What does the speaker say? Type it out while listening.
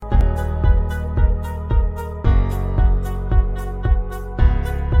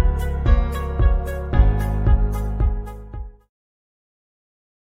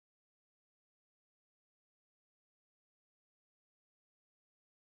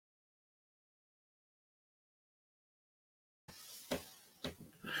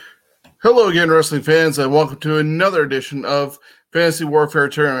Hello again, wrestling fans, and welcome to another edition of Fantasy Warfare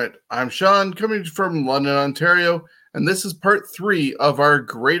Tournament. I'm Sean, coming from London, Ontario, and this is part 3 of our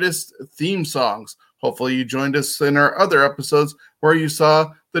greatest theme songs. Hopefully you joined us in our other episodes where you saw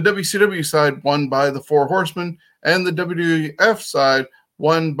the WCW side won by the Four Horsemen and the WWF side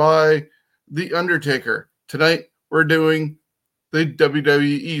won by The Undertaker. Tonight, we're doing the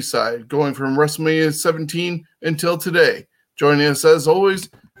WWE side, going from WrestleMania 17 until today. Joining us, as always,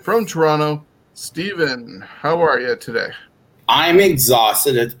 from Toronto, Steven, how are you today? I'm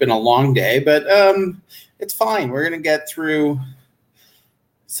exhausted. It's been a long day, but it's fine. We're going to get through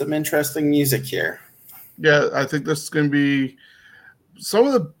some interesting music here. Yeah, I think this is going to be some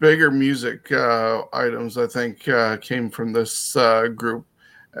of the bigger music items, I think, came from this group.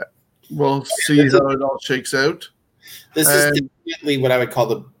 We'll see how it all shakes out. This is definitely what I would call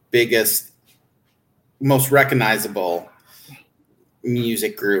the biggest, most recognizable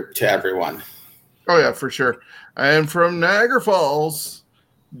music group to everyone. Oh, yeah, for sure. And from Niagara Falls,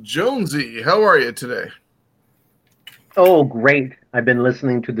 Jonesy, how are you today? Oh, great. I've been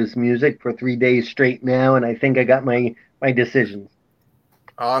listening to this music for 3 days straight now, and I think I got my decisions.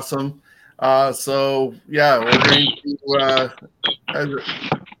 Awesome. So, yeah, we're going to,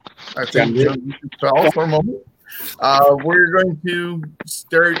 I think Jonesy fell for a moment. We're going to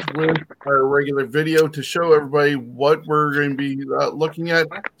start with our regular video to show everybody what we're going to be looking at.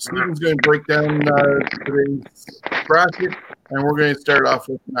 Steven's going to break down today's bracket, and we're going to start off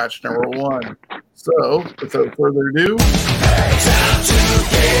with match number 1. So, without further ado, time to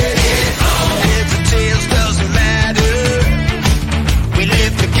get it on. If the tails doesn't matter, we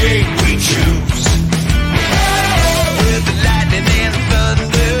lift the game we choose. With the lightning and the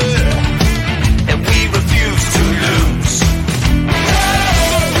thunder, and we refuse to lose.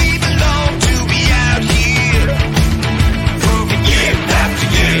 We belong to be out here, proving year after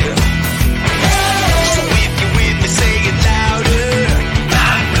year. So if you're with me, say it louder.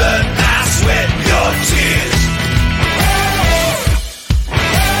 My blood, my sweat, your tears.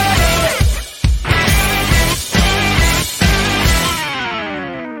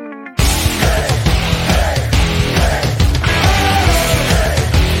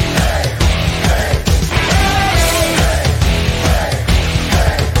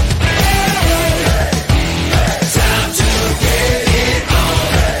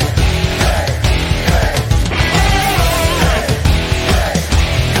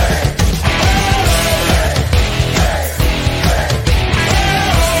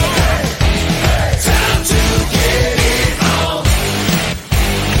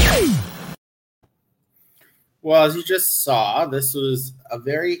 Well, as you just saw, this was a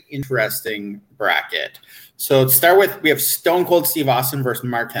very interesting bracket. So to start with, we have Stone Cold Steve Austin versus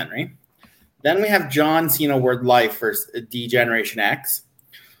Mark Henry. Then we have John Cena Word Life versus D-Generation X.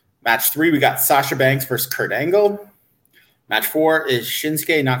 Match 3, we got Sasha Banks versus Kurt Angle. Match 4 is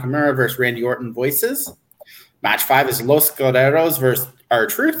Shinsuke Nakamura versus Randy Orton Voices. Match 5 is Los Guerreros versus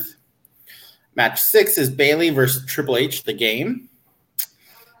R-Truth. Match 6 is Bayley versus Triple H, The Game.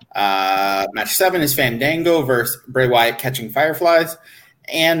 Match 7 is Fandango versus Bray Wyatt Catching Fireflies.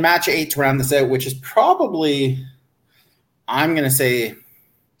 And match 8 to round this out, which is probably, I'm going to say,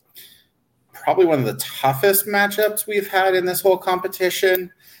 probably one of the toughest matchups we've had in this whole competition.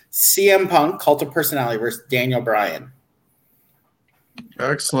 CM Punk, Cult of Personality versus Daniel Bryan.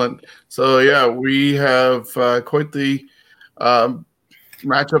 excellent. So, yeah, we have quite the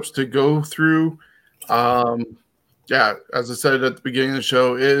matchups to go through. Yeah, as I said at the beginning of the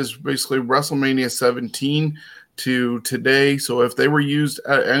show, it is basically WrestleMania 17 to today. So if they were used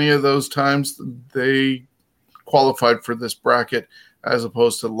at any of those times, they qualified for this bracket, as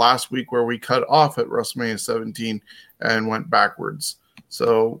opposed to last week where we cut off at WrestleMania 17 and went backwards.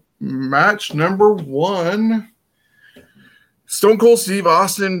 So match number 1, Stone Cold Steve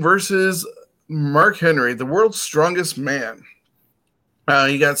Austin versus Mark Henry, the world's strongest man.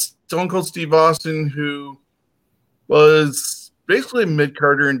 You got Stone Cold Steve Austin, who was basically a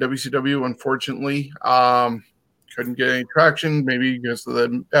mid-carder in WCW, unfortunately. Couldn't get any traction, maybe because of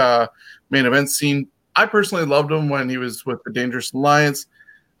the main event scene. I personally loved him when he was with the Dangerous Alliance.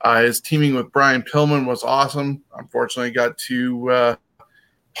 His teaming with Brian Pillman was awesome. Unfortunately, got too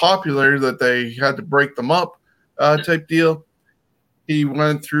popular that they had to break them up type deal. He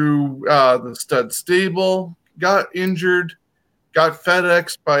went through the Stud Stable, got injured, got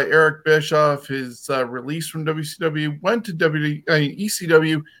FedExed by Eric Bischoff, his release from WCW, went to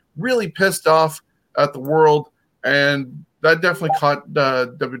ECW, really pissed off at the world, and that definitely caught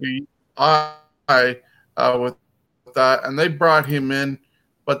WWE with that, and they brought him in,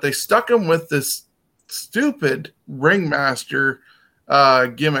 but they stuck him with this stupid ringmaster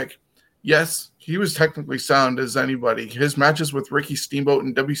gimmick. yes, he was technically sound as anybody. His matches with Ricky Steamboat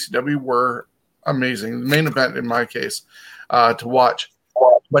in WCW were amazing. The main event in my case to watch.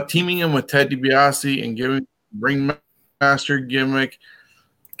 But teaming him with Ted DiBiase and giving ringmaster gimmick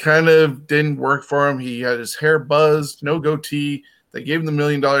kind of didn't work for him. He had his hair buzzed, no goatee. They gave him the $1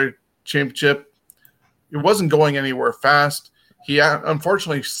 million championship. It wasn't going anywhere fast. He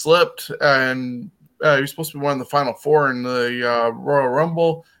unfortunately slipped, and he was supposed to be one of the final four in the Royal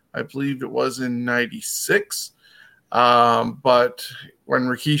Rumble. I believe it was in '96. But when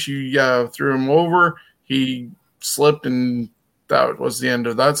Rikishi threw him over, he slipped, and that was the end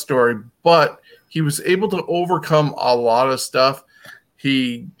of that story. But he was able to overcome a lot of stuff.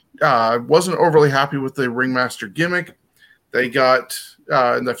 He wasn't overly happy with the ringmaster gimmick. They got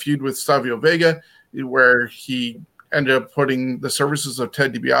in the feud with Savio Vega, where he ended up putting the services of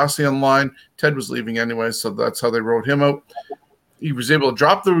Ted DiBiase on line. Ted was leaving anyway, so that's how they wrote him out. He was able to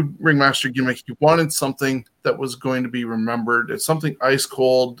drop the ringmaster gimmick. He wanted something that was going to be remembered. It's something ice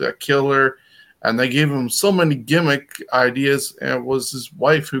cold, a killer, and they gave him so many gimmick ideas, and it was his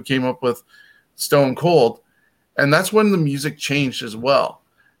wife who came up with Stone Cold. And that's when the music changed as well.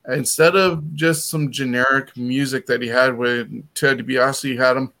 Instead of just some generic music that he had with Ted DiBiase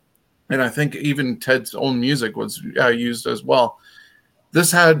had him, and I think even Ted's own music was used as well. This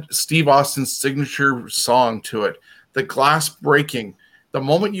had Steve Austin's signature song to it. The glass breaking. The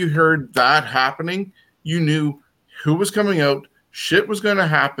moment you heard that happening, you knew who was coming out, shit was going to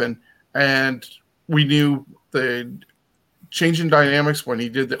happen, and we knew the change in dynamics when he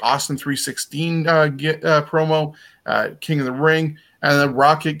did the Austin 316 promo, King of the Ring, and the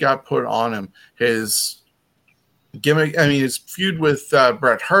Rocket got put on him. His gimmick, his feud with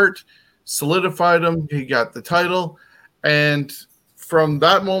Bret Hart solidified him. He got the title, and from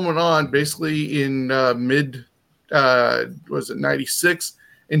that moment on, basically in was it 96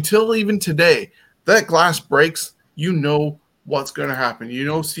 until even today, that glass breaks, you know what's going to happen. You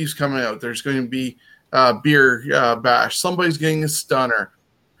know Steve's coming out. There's going to be beer bash. Somebody's getting a stunner,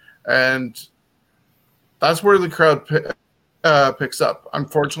 and that's where the crowd picks up.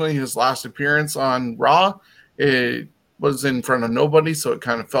 Unfortunately, his last appearance on Raw, it was in front of nobody, so it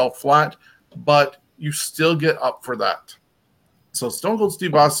kind of fell flat, but you still get up for that. So Stone Cold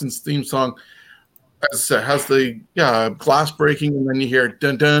Steve Austin's theme song, as I said, has the glass breaking, and then you hear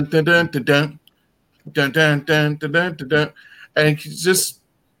dun dun dun dun dun dun dun dun dun dun dun dun, dun, and it just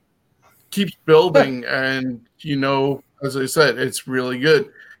keeps building. And as I said, it's really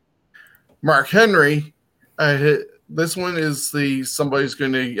good. Mark Henry, this one is somebody's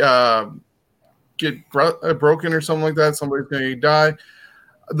going to get broken or something like that. Somebody's going to die.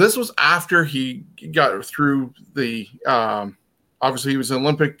 This was after he got through the. Obviously, he was an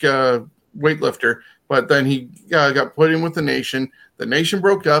Olympic weightlifter, but then he got put in with the Nation. The Nation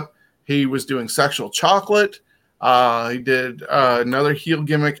broke up. He was doing Sexual Chocolate. He did another heel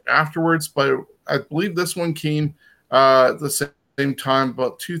gimmick afterwards, but I believe this one came at the same time,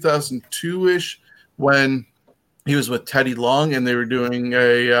 about 2002-ish, when he was with Teddy Long, and they were doing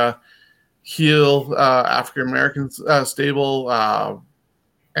a heel African-American stable,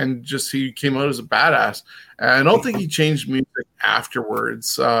 and just he came out as a badass. And I don't think he changed music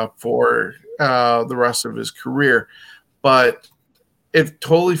afterwards for the rest of his career, but it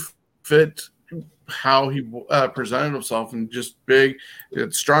totally fit how he presented himself, and just big. He had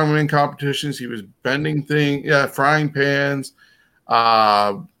strongman competitions. He was bending frying pans.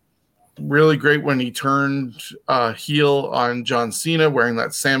 Really great when he turned heel on John Cena wearing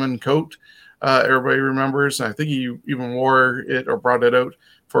that salmon coat. Everybody remembers. And I think he even wore it or brought it out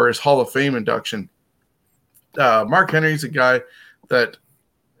for his Hall of Fame induction. Mark Henry's a guy that,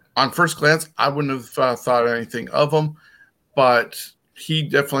 on first glance, I wouldn't have thought anything of him, but he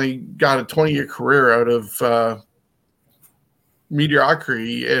definitely got a 20-year career out of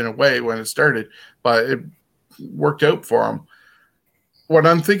mediocrity in a way when it started, but it worked out for him. When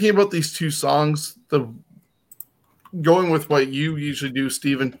I'm thinking about these two songs, going with what you usually do,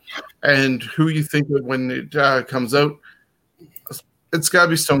 Stephen, and who you think of when it comes out, it's got to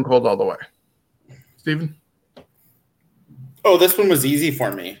be Stone Cold all the way. Stephen? Oh, this one was easy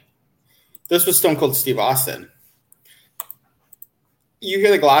for me. This was Stone Cold Steve Austin. You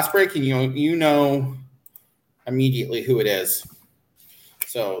hear the glass break, and you know immediately who it is.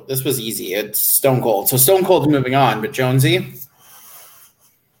 So this was easy. It's Stone Cold. So Stone Cold's moving on, but Jonesy?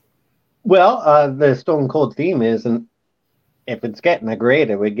 Well, the Stone Cold theme isn't. If it's getting a grade,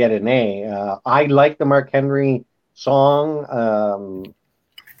 it would get an A. I like the Mark Henry song.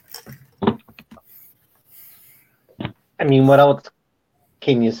 What else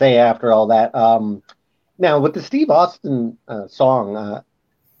can you say after all that? Now, with the Steve Austin song,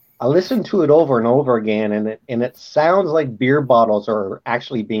 I listened to it over and over again, and it sounds like beer bottles are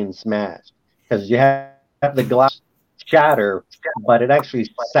actually being smashed because you have the glass shatter, but it actually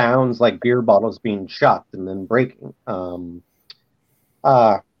sounds like beer bottles being chucked and then breaking.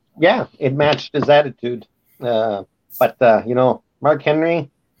 Uh, yeah, it matched his attitude. But Mark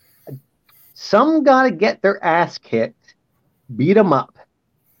Henry, some got to get their ass kicked, beat them up,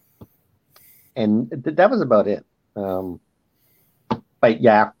 and that was about it. But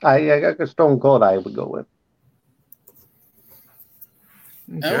yeah, I got Stone Cold. I would go with.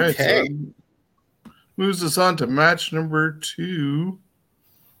 Okay. So moves us on to match number 2,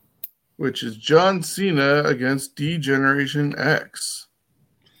 which is John Cena against D-Generation X.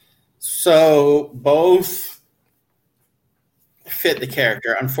 So both fit the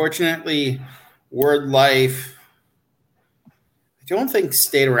character. Unfortunately, Word Life, I don't think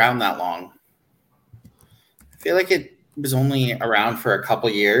stayed around that long. I feel like it was only around for a couple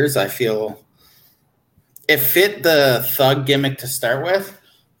years. I feel it fit the thug gimmick to start with,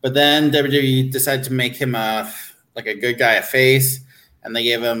 but then WWE decided to make him a good guy, a face, and they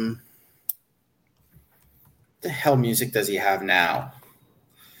gave him what the hell music does he have now?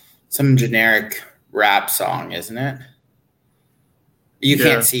 Some generic rap song, isn't it? You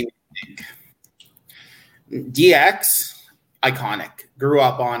can't see me. DX, iconic. Grew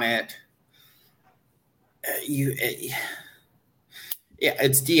up on it. It's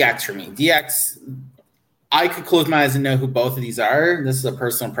DX for me. DX, I could close my eyes and know who both of these are. This is a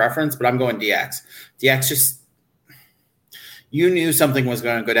personal preference, but I'm going DX. DX just, you knew something was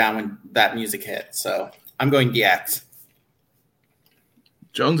going to go down when that music hit. So I'm going DX.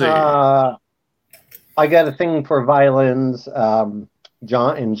 Jonesy. I got a thing for violins.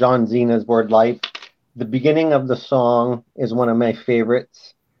 John Cena's Word Life. The beginning of the song is one of my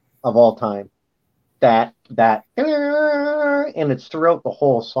favorites of all time. That and it's throughout the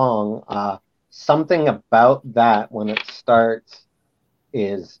whole song. Something about that when it starts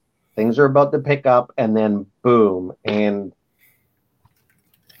is things are about to pick up and then boom, and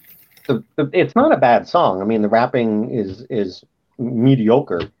it's not a bad song. I mean, the rapping is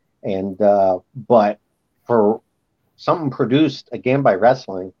mediocre, and but for something produced again by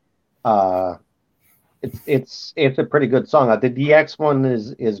wrestling, it's a pretty good song. The DX one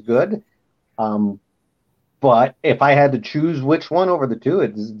is good, but if I had to choose which one over the two,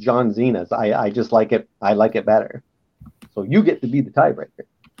 it's John Cena's. I just like it. I like it better. So you get to be the tiebreaker.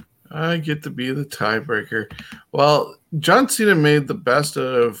 I get to be the tiebreaker. Well, John Cena made the best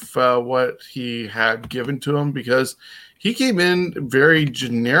of what he had given to him because he came in very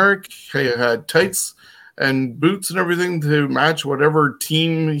generic. He had tights and boots and everything to match whatever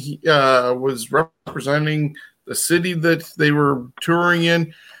team he was representing the city that they were touring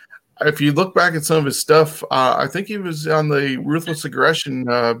in. If you look back at some of his stuff, I think he was on the Ruthless Aggression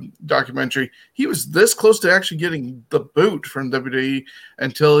documentary. He was this close to actually getting the boot from WWE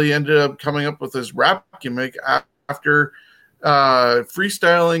until he ended up coming up with this rap gimmick after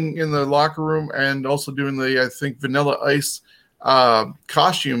freestyling in the locker room and also doing the, I think, Vanilla Ice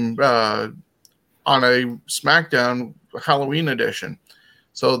costume on a SmackDown Halloween edition.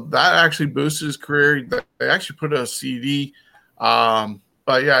 So that actually boosted his career. They actually put a CD.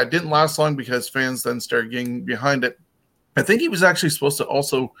 But yeah, it didn't last long because fans then started getting behind it. I think he was actually supposed to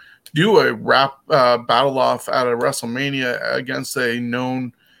also do a rap battle off at a WrestleMania against a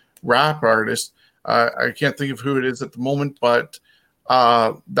known rap artist. I can't think of who it is at the moment, but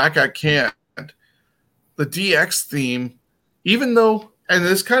that got canned. The DX theme, even though, and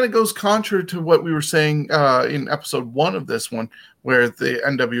this kind of goes contrary to what we were saying in episode 1 of this one, where the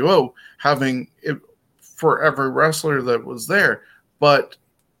NWO having it for every wrestler that was there. But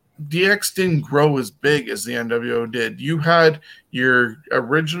DX didn't grow as big as the NWO did. You had your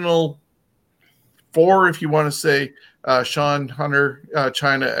original 4, if you want to say, Sean Hunter,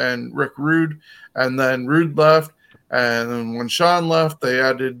 China, and Rick Rude. And then Rude left. And then when Sean left, they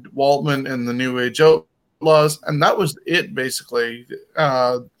added Waltman and the New Age Outlaws. And that was it, basically.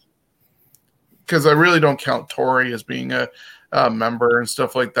 Because I really don't count Tori as being a member and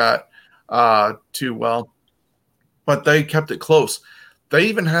stuff like that too well. But they kept it close. They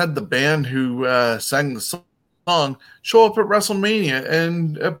even had the band who sang the song show up at WrestleMania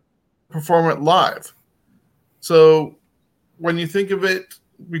and perform it live. So when you think of it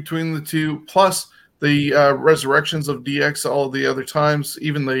between the two, plus the resurrections of DX all of the other times,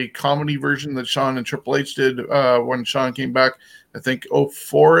 even the comedy version that Shawn and Triple H did when Shawn came back, I think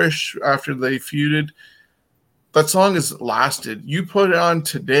 04-ish after they feuded, that song has lasted. You put it on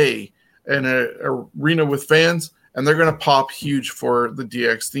today in an arena with fans, and they're going to pop huge for the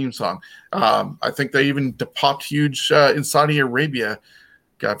DX theme song. I think they even popped huge in Saudi Arabia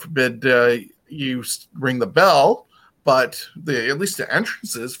God forbid you ring the bell, but at least the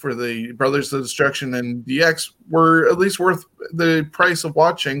entrances for the Brothers of Destruction and DX were at least worth the price of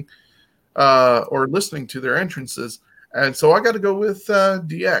watching or listening to their entrances. And so I got to go with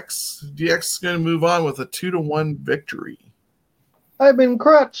DX. DX is going to move on with a 2-1 victory. I've been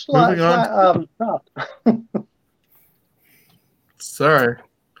crushed. Moving on. Sorry.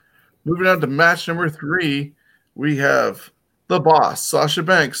 Moving on to match number 3, we have the Boss, Sasha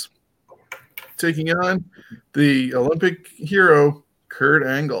Banks, taking on the Olympic hero, Kurt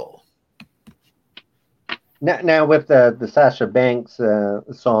Angle. Now with the Sasha Banks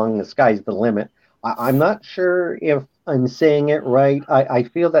song, "The Sky's the Limit," I'm not sure if I'm saying it right. I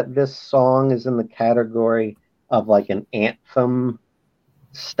feel that this song is in the category of like an anthem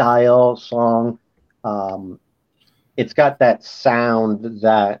style song. It's got that sound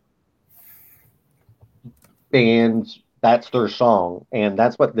that bands, that's their song, and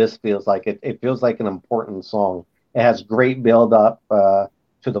that's what this feels like. It feels like an important song. It has great build up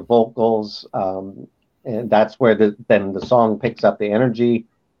to the vocals, and that's where then the song picks up the energy.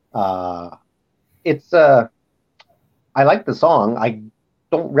 It's I like the song. I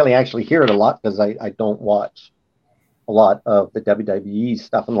don't really actually hear it a lot because I don't watch a lot of the WWE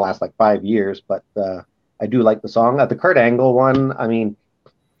stuff in the last like 5 years, but I do like the song. The Kurt Angle one, I mean,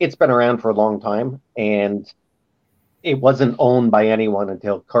 it's been around for a long time, and it wasn't owned by anyone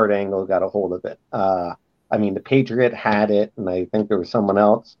until Kurt Angle got a hold of it. I mean, the Patriot had it, and I think there was someone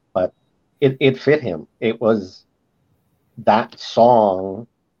else, but it fit him. It was, that song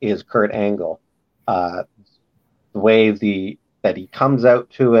is Kurt Angle. The way that he comes out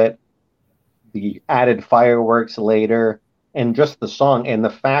to it, the added fireworks later, and just the song, and the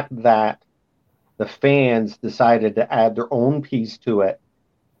fact that the fans decided to add their own piece to it,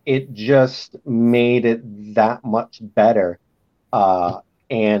 it just made it that much better.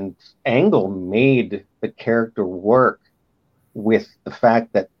 And Angle made the character work with the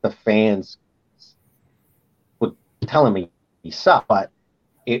fact that the fans would tell him he sucked, but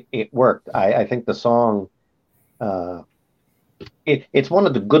it worked. I think the song, it's one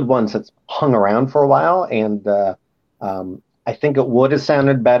of the good ones that's hung around for a while, and I think it would have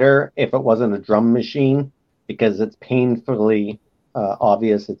sounded better if it wasn't a drum machine, because it's painfully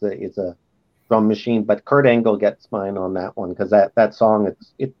obvious it's a drum machine. But Kurt Angle gets mine on that one, because that song,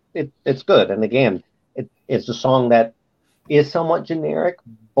 it's good. And again, it's a song that is somewhat generic,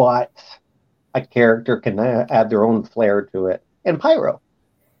 but a character can add their own flair to it. And pyro.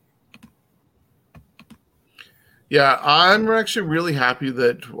 Yeah, I'm actually really happy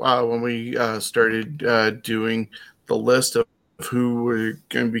that when we started doing the list of who were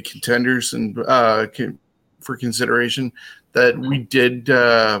going to be contenders and for consideration, that we did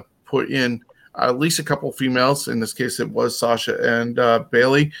put in at least a couple females. In this case, it was Sasha and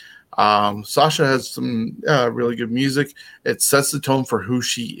Bailey. Sasha has some really good music. It sets the tone for who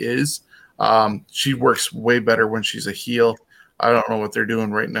she is. She works way better when she's a heel. I don't know what they're doing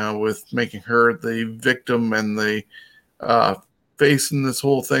right now with making her the victim and the face in this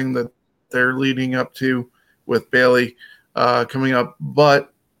whole thing that they're leading up to with Bailey coming up.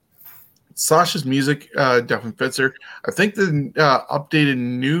 But Sasha's music definitely fits her. I think the updated,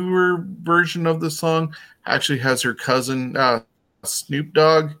 newer version of the song actually has her cousin Snoop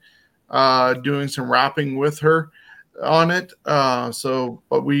Dogg doing some rapping with her on it.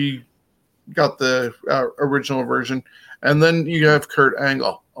 But we got the original version. And then you have Kurt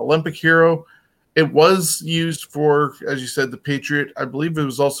Angle, Olympic hero. It was used for, as you said, the Patriot. I believe it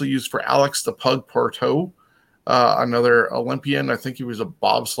was also used for Alex the Pug Porto, another Olympian. I think he was a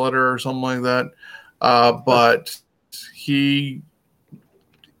bobsledder or something like that. But he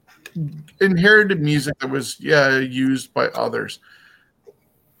inherited music that was used by others.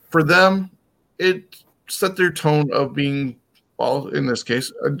 For them, it set their tone of being, well, in this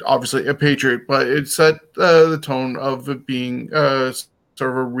case, obviously a patriot, but it set the tone of it being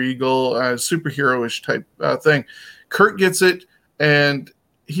sort of a regal, superhero-ish type thing. Kurt gets it, and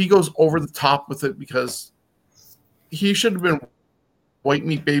he goes over the top with it, because he should have been white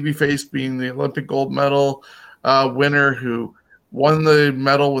meat babyface, being the Olympic gold medal winner who won the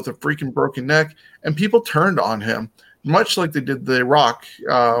medal with a freaking broken neck, and people turned on him, much like they did The Rock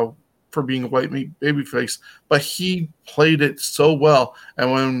for being a white meat babyface. But he played it so well,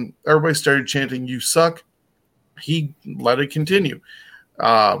 and when everybody started chanting "You suck," he let it continue.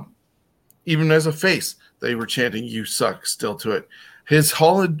 Even as a face, they were chanting "You suck" still to it. His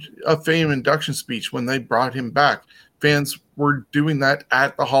Hall of Fame induction speech, when they brought him back, fans were doing that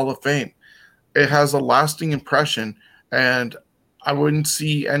at the Hall of Fame. It has a lasting impression, and I wouldn't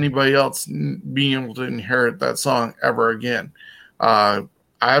see anybody else being able to inherit that song ever again.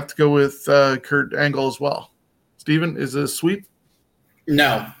 I have to go with Kurt Angle as well. Steven, is it a sweep?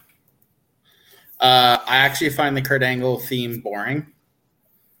 No. I actually find the Kurt Angle theme boring.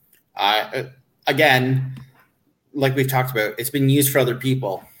 Again, like we've talked about, it's been used for other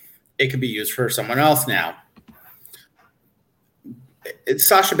people. It could be used for someone else now.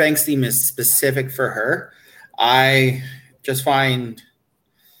 Sasha Banks' theme is specific for her. I just find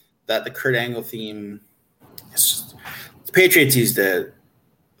that the Kurt Angle theme, the Patriots used it.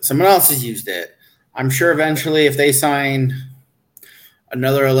 Someone else has used it. I'm sure eventually if they sign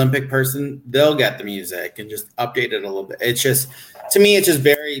another Olympic person, they'll get the music and just update it a little bit. It's just, to me, it's just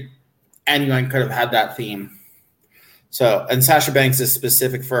very, anyone could have had that theme. So, and Sasha Banks is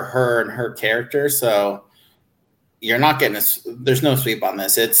specific for her and her character. So you're not getting this. There's no sweep on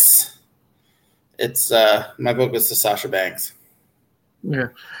this. It's my vote goes to Sasha Banks. Yeah,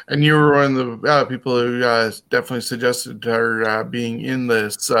 and you were one of the people who definitely suggested her being in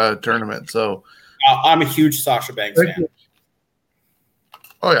this tournament. So I'm a huge Sasha Banks fan.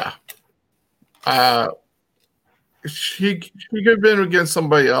 Oh yeah, she could have been against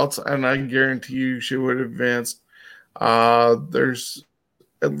somebody else, and I guarantee you she would have advanced. There's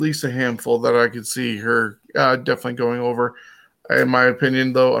at least a handful that I could see her definitely going over. In my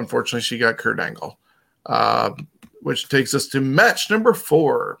opinion, though, unfortunately, she got Kurt Angle, which takes us to match number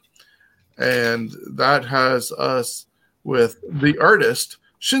 4. And that has us with the artist,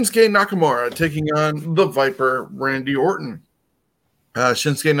 Shinsuke Nakamura, taking on the Viper, Randy Orton.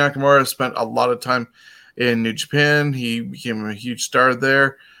 Shinsuke Nakamura spent a lot of time in New Japan. He became a huge star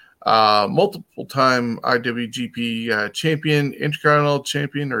there. Multiple time IWGP champion, Intercontinental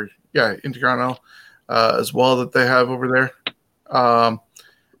champion, Intercontinental as well that they have over there.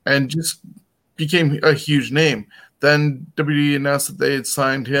 And just became a huge name. Then WWE announced that they had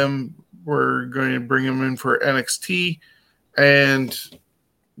signed him. We're going to bring him in for NXT. And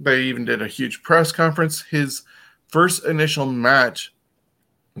they even did a huge press conference. His first initial match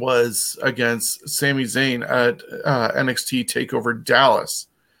was against Sami Zayn at NXT TakeOver Dallas.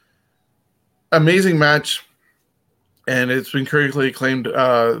 Amazing match, and it's been critically acclaimed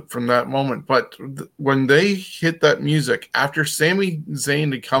from that moment. But when they hit that music, after Sami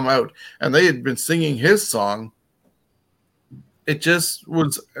Zayn had come out and they had been singing his song, it just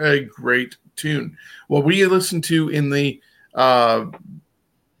was a great tune. What we listened to in the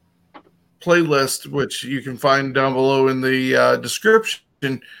playlist, which you can find down below in the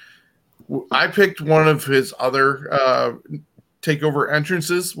description, I picked one of his other takeover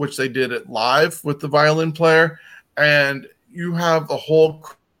entrances, which they did it live with the violin player, and you have the whole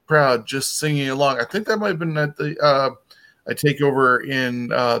crowd just singing along. I think that might have been at the a takeover in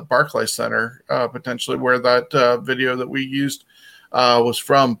Barclays Center, potentially, where that video that we used was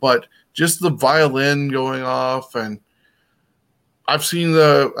from. But just the violin going off, and I've seen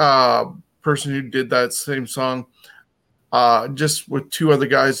the person who did that same song just with 2 other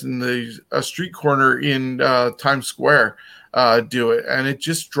guys in the street corner in Times Square do it, and it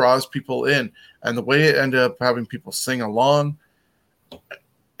just draws people in. And the way it ended up having people sing along,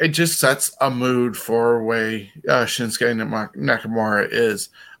 it just sets a mood for the way Shinsuke Nakamura is.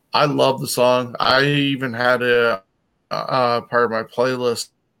 I love the song. I even had a part of my playlist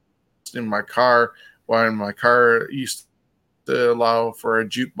in my car when my car used to allow for a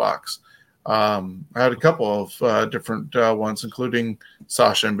jukebox. I had a couple of different ones, including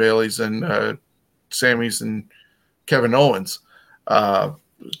Sasha and Bailey's and Sammy's and Kevin Owens,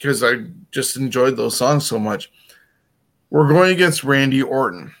 because I just enjoyed those songs so much. We're going against Randy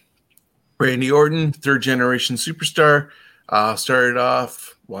Orton. Randy Orton, third-generation superstar, started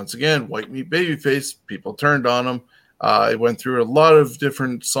off, once again, white meat babyface. People turned on him. He went through a lot of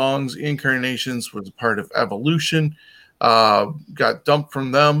different songs, incarnations, was a part of Evolution, got dumped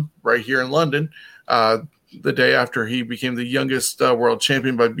from them right here in London the day after he became the youngest world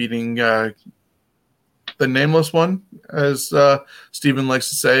champion by beating the Nameless One, as Steven likes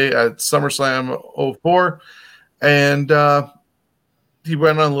to say, at SummerSlam 04. And he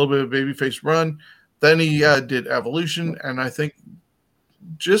went on a little bit of a babyface run. Then he did Evolution, and I think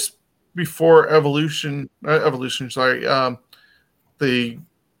just before the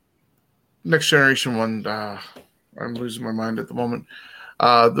Next Generation one, I'm losing my mind at the moment,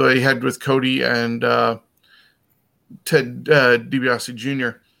 that he had with Cody and Ted DiBiase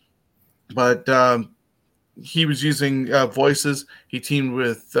Jr. But he was using voices. He teamed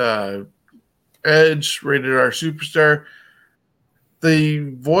with Edge, Rated R Superstar.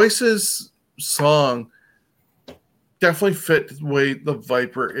 The Voices song definitely fit the way the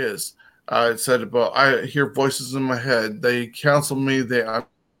Viper is. It said about, I hear voices in my head. They counsel me. They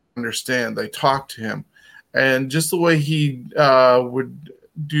understand. They talk to him. And just the way he would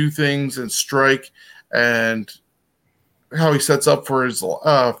do things and strike, and how he sets up for his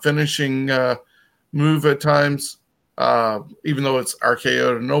finishing move at times, even though it's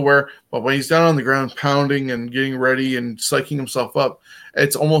RKO to nowhere. But when he's down on the ground pounding and getting ready and psyching himself up,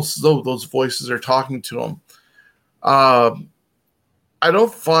 it's almost as though those voices are talking to him. I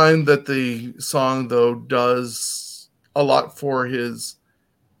don't find that the song, though, does a lot for his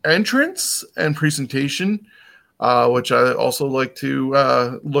entrance and presentation, which I also like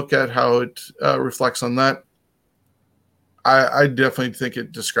to look at how it reflects on that. I definitely think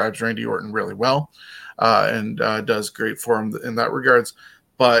it describes Randy Orton really well, and does great for him in that regards.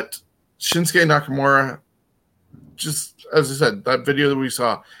 But Shinsuke Nakamura, just as I said, that video that we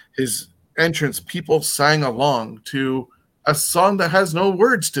saw, his entrance, people sang along to a song that has no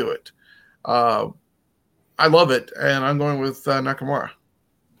words to it. I love it, and I'm going with Nakamura.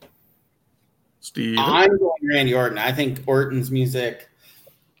 Steve? I'm going Randy Orton. I think Orton's music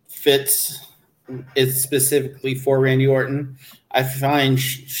fits. It's specifically for Randy Orton. I find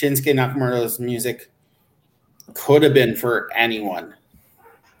Shinsuke Nakamura's music could have been for anyone.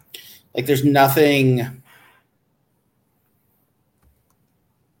 Like, there's nothing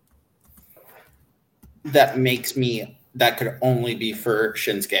that makes me that could only be for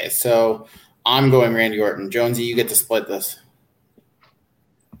Shinsuke. So I'm going Randy Orton. Jonesy, you get to split this.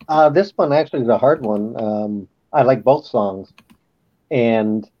 This one actually is a hard one. I like both songs.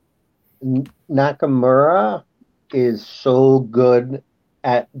 And Nakamura is so good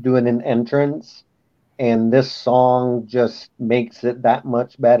at doing an entrance, and this song just makes it that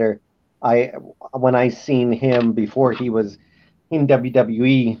much better. When I seen him before he was in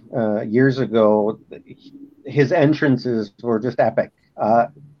WWE years ago, his entrances were just epic.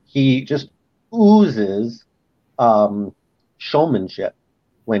 He just oozes showmanship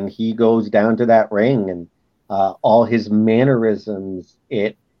when he goes down to that ring, and all his mannerisms.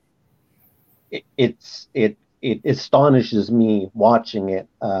 It astonishes me watching it.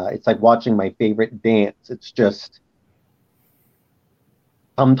 It's like watching my favorite dance. It's just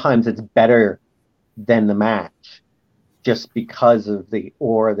sometimes it's better than the match just because of the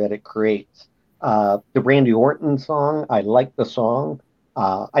aura that it creates. The Randy Orton song, I like the song.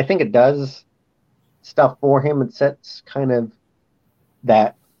 I think it does stuff for him. It sets kind of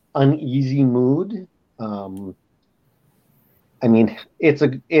that uneasy mood. I mean, it's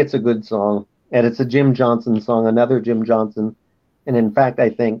a good song, and it's a Jim Johnson song, another Jim Johnson. And in fact, I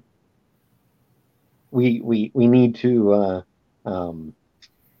think we need to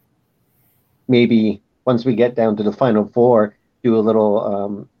maybe once we get down to the final four, do a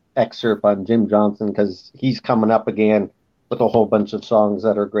little excerpt on Jim Johnson, because he's coming up again with a whole bunch of songs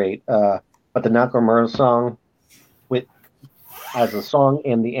that are great. But the Nakamura song, as a song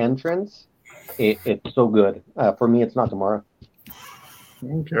and the entrance, it's so good. For me, it's Nakamura.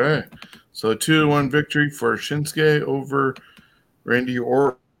 Okay. So 2-1 victory for Shinsuke over Randy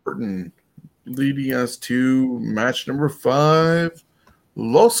Orton, leading us to match number 5,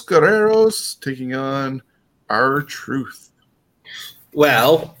 Los Guerreros taking on R-Truth.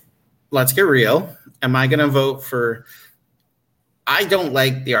 Well, let's get real. Am I going to vote for... I don't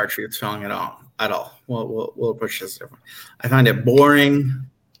like the R-Truth song at all. We'll push this different. I find it boring.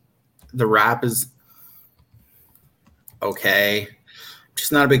 The rap is okay.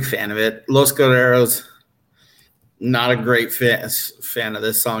 Just not a big fan of it. Los Guerreros, not a great fan of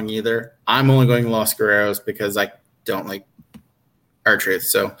this song either. I'm only going Los Guerreros because I don't like R-Truth.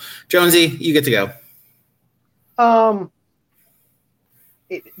 So, Jonesy, you get to go.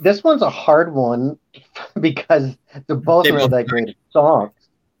 This one's a hard one because they're both not that great of songs.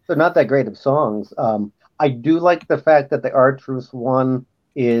 They're not that great of songs. I do like the fact that the R-Truth one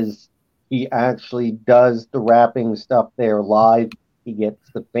is he actually does the rapping stuff there live. He gets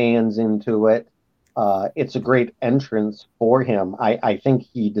the fans into it. It's a great entrance for him. I think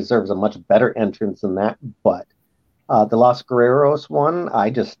he deserves a much better entrance than that. But the Los Guerreros one, I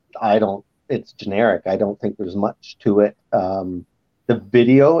don't. It's generic. I don't think there's much to it. The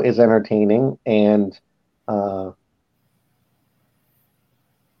video is entertaining, and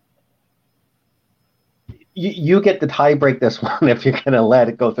you get to tie break this one if you're going to let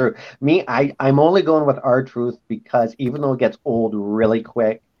it go through. Me, I'm only going with R-Truth because even though it gets old really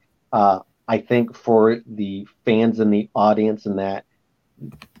quick, I think for the fans and the audience and that,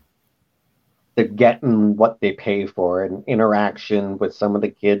 they're getting what they pay for and interaction with some of the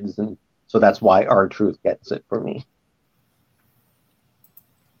kids. And so that's why R-Truth gets it for me.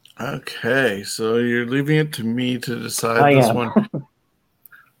 Okay, so you're leaving it to me to decide this one.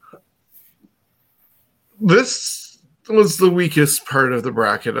 This was the weakest part of the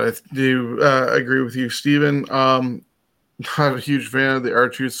bracket. I do agree with you, Stephen. Not a huge fan of the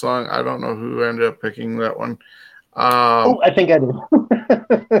R-Truth song. I don't know who ended up picking that one. I think I do.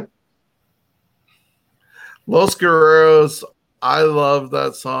 Los Guerreros, I love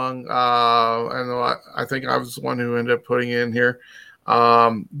that song. I think I was the one who ended up putting it in here.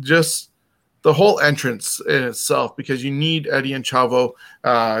 Just the whole entrance in itself, because you need Eddie and Chavo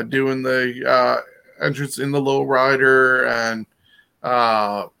doing the entrance in the lowrider, and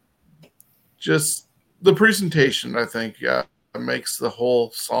just the presentation, I think, makes the whole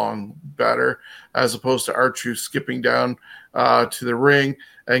song better, as opposed to R-Truth skipping down to the ring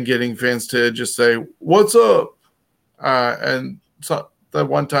and getting fans to just say, "What's up?" And so that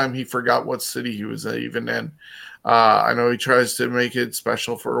one time he forgot what city he was even in. I know he tries to make it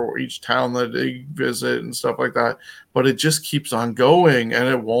special for each town that they visit and stuff like that, but it just keeps on going and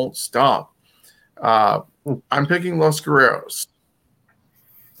it won't stop. I'm picking Los Guerreros.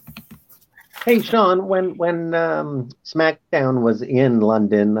 Hey, Sean, when SmackDown was in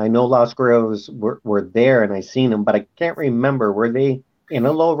London, I know Los Guerreros were there and I seen them, but I can't remember. Were they in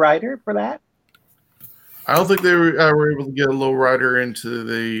a low rider for that? I don't think they were able to get a low rider into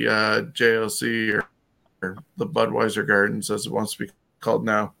the JLC or the Budweiser Gardens, as it wants to be called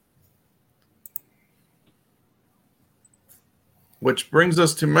now. Which brings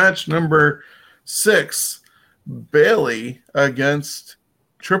us to match number 6, Bailey against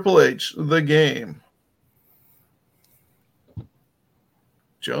Triple H, the Game.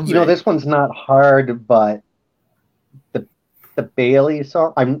 Jonesy. You know, this one's not hard, but the Bailey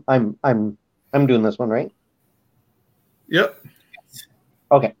song. I'm doing this one, right? Yep.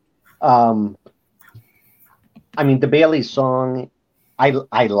 Okay. I mean, the Bailey song, I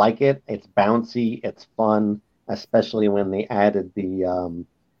like it. It's bouncy. It's fun, especially when they added the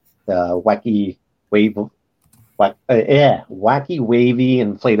wacky wave, wacky wavy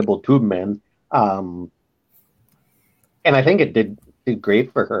inflatable tube man. And I think it did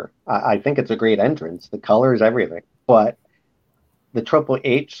great for her. I think it's a great entrance. The colors, everything. But the Triple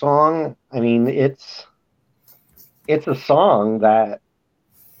H song, I mean, it's a song that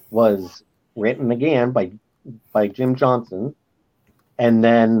was written again by Jim Johnson, and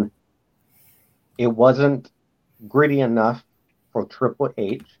then it wasn't gritty enough for Triple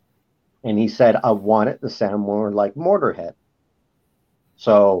H, and he said, I want it to sound more like Motorhead.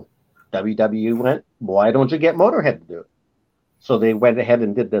 So WWE went, why don't you get Motorhead to do it? So they went ahead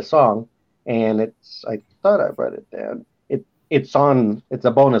and did this song, and I thought I wrote it down. It's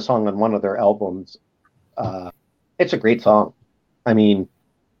a bonus song on one of their albums. It's a great song. I mean,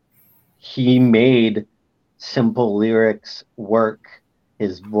 he made simple lyrics work.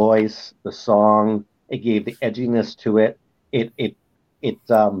 His voice, the song, it gave the edginess to it. It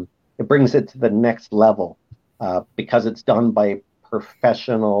brings it to the next level because it's done by a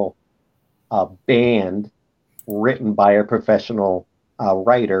professional band, written by a professional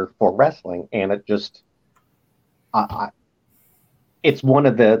writer for wrestling, and it just it's one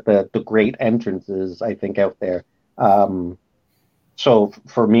of the great entrances, I think, out there. So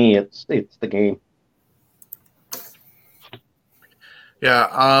for me, it's the Game.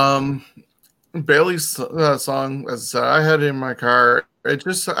 Yeah, Bailey's song, as I had it in my car, it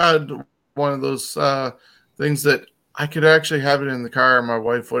just had one of those things that I could actually have it in the car, and my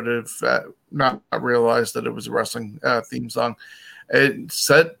wife would have not realized that it was a wrestling theme song. It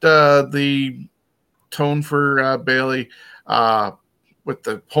set the tone for Bailey with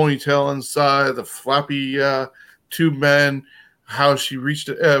the ponytail inside, the flappy tube men, how she reached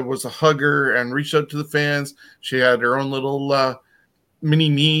was a hugger and reached out to the fans. She had her own little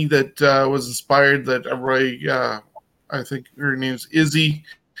mini me that was inspired, that everybody, I think her name's Izzy,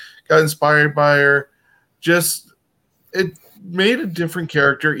 got inspired by her. Just, it made a different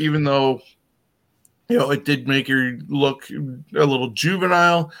character, even though, you know, it did make her look a little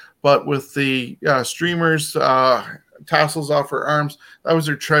juvenile, but with the streamers, tassels off her arms, that was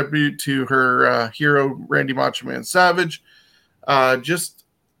her tribute to her hero, Randy Macho Man Savage. Just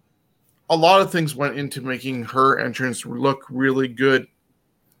a lot of things went into making her entrance look really good.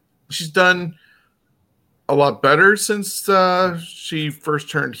 She's done a lot better since she first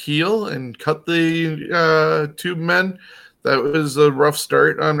turned heel and cut the tube men. That was a rough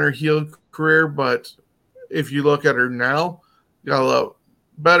start on her heel career, but if you look at her now, got a lot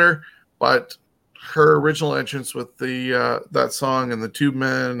better. But her original entrance with the that song and the tube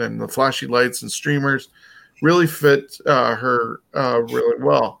men and the flashy lights and streamers really fit her really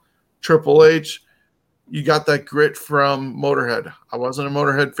well. Triple H, you got that grit from Motorhead. I wasn't a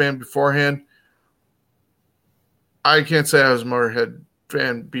Motorhead fan beforehand. I can't say I was a Motorhead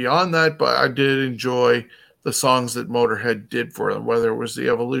fan beyond that, but I did enjoy the songs that Motorhead did for them, whether it was the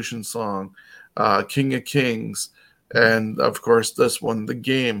Evolution song, King of Kings, And of course, this won the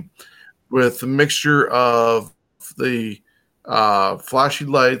game with a mixture of the flashy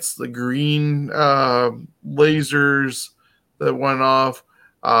lights, the green lasers that went off,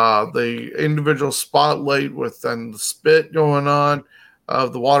 the individual spotlight with then the spit going on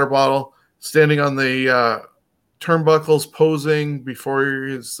of the water bottle, standing on the turnbuckles, posing before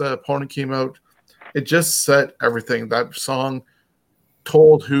his opponent came out. It just set everything. That song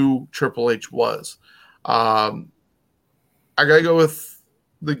told who Triple H was. I gotta go with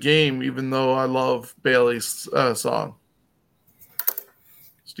the game, even though I love Bailey's song.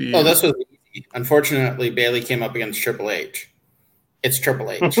 Steve. Oh, this was easy. Unfortunately, Bailey came up against Triple H. It's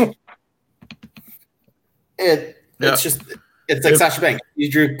Triple H. It's like Sasha Banks.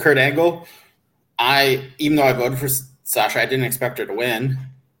 You drew Kurt Angle. Even though I voted for Sasha, I didn't expect her to win,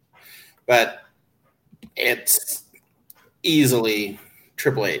 but it's easily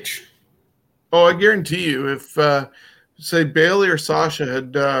Triple H. Oh, I guarantee you, if say Bailey or Sasha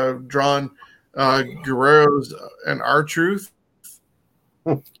had drawn Guerrero's and R-Truth,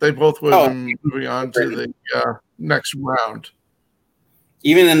 they both would have been moving on to the next round.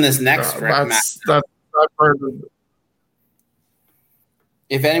 Even in this next match, that's part of it.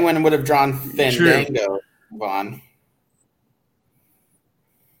 If anyone would have drawn Fandango, Vaughn.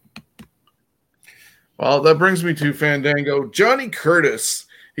 Well, that brings me to Fandango. Johnny Curtis.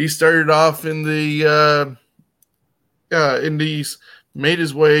 He started off in the Indies, made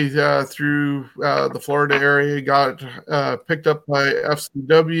his way through the Florida area, got picked up by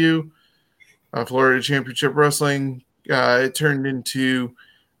FCW, Florida Championship Wrestling. It turned into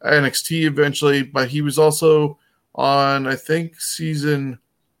NXT eventually, but he was also on, I think, season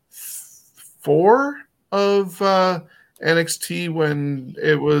 4 of NXT when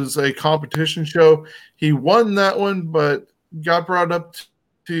it was a competition show. He won that one, but got brought up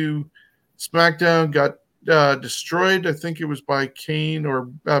to SmackDown, got destroyed. I think it was by Kane or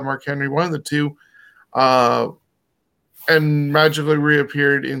Mark Henry, one of the two, and magically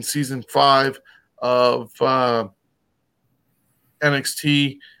reappeared in season 5 of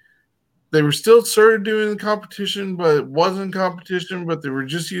NXT. They were still sort of doing the competition, but it wasn't competition, but they were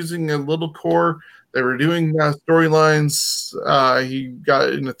just using a little core. They were doing storylines. He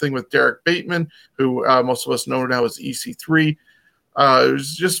got in a thing with Derek Bateman, who most of us know now as EC3. It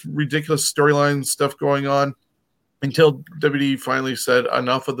was just ridiculous storyline stuff going on until WWE finally said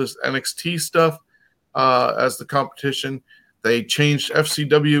enough of this NXT stuff as the competition. They changed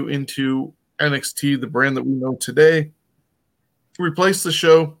FCW into NXT, the brand that we know today, replaced the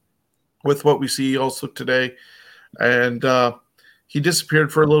show with what we see also today. And he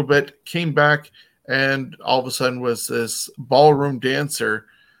disappeared for a little bit, came back, and all of a sudden was this ballroom dancer.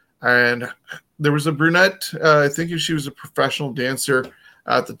 And there was a brunette, I think she was a professional dancer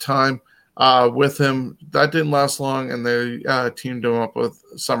at the time, with him. That didn't last long, and they teamed him up with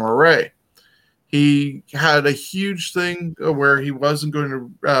Summer Rae. He had a huge thing where he wasn't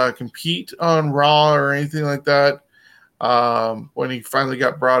going to compete on Raw or anything like that. When he finally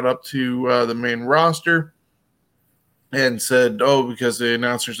got brought up to the main roster and said, because the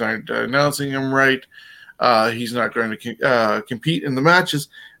announcers aren't announcing him right, he's not going to compete in the matches.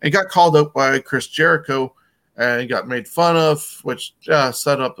 And got called out by Chris Jericho and got made fun of, which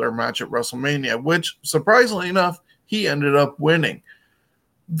set up their match at WrestleMania, which, surprisingly enough, he ended up winning.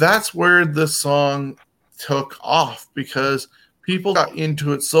 That's where the song took off because people got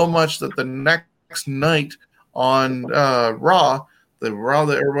into it so much that the next night on Raw, the Raw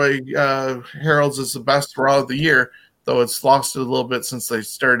that everybody heralds as the best Raw of the year, though it's lost it a little bit since they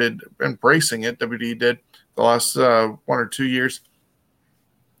started embracing it. WWE did the last 1 or 2 years.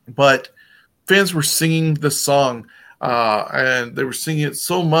 But fans were singing the song, and they were singing it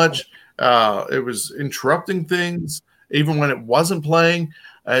so much. It was interrupting things. Even when it wasn't playing,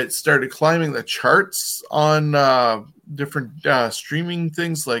 it started climbing the charts on different streaming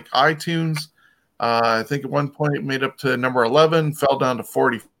things like iTunes. I think at one point it made up to number 11, fell down to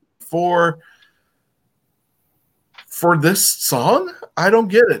 44. For this song, I don't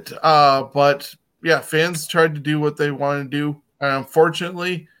get it. But yeah, fans tried to do what they wanted to do. And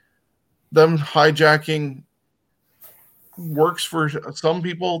unfortunately, them hijacking works for some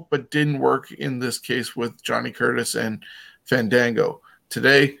people, but didn't work in this case with Johnny Curtis and Fandango.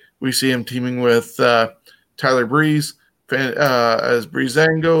 Today, we see him teaming with Tyler Breeze as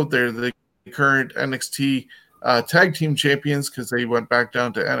Breezango. They're the current NXT tag team champions because they went back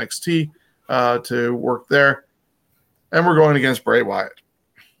down to NXT to work there. And we're going against Bray Wyatt.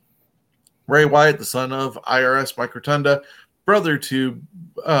 Bray Wyatt, the son of IRS Mike Rotunda, brother to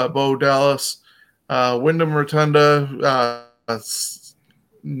Bo Dallas, Wyndham Rotunda,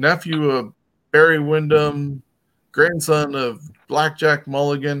 nephew of Barry Windham, grandson of Blackjack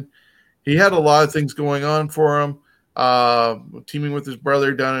Mulligan. He had a lot of things going on for him. Teaming with his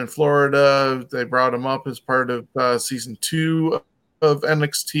brother down in Florida. They brought him up as part of season 2 of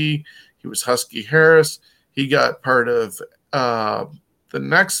NXT. He was Husky Harris. He got part of the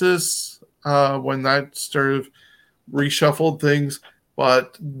Nexus when that sort of reshuffled things,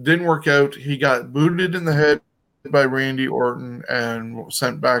 but didn't work out. He got booted in the head by Randy Orton and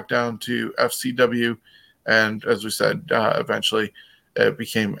sent back down to FCW. And as we said, eventually it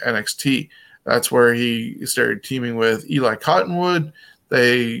became NXT. That's where he started teaming with Eli Cottonwood.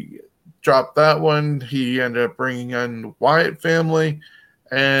 They dropped that one. He ended up bringing in the Wyatt family.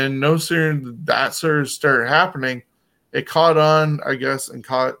 And no sooner did that sort of started happening, it caught on, I guess, and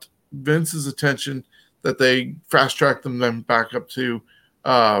caught Vince's attention that they fast-tracked them then back up to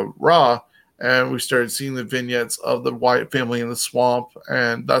Raw. And we started seeing the vignettes of the Wyatt family in the swamp.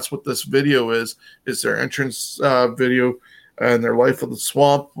 And that's what this video is their entrance video and their life of the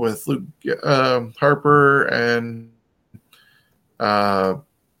swamp with Luke Harper and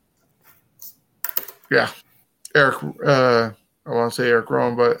Eric. I want to say Eric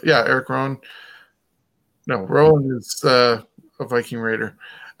Rowan, but yeah, Eric Rowan. No, Rowan is a Viking Raider.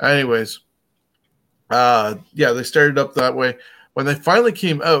 Anyways, they started up that way. When they finally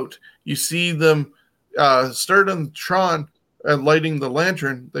came out, you see them start on the Tron and lighting the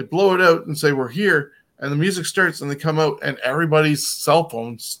lantern. They blow it out and say, "We're here." And the music starts and they come out and everybody's cell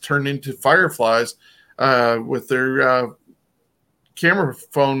phones turn into fireflies with their camera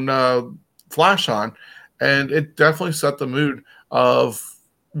phone flash on. And it definitely set the mood of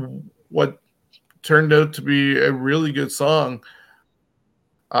what turned out to be a really good song,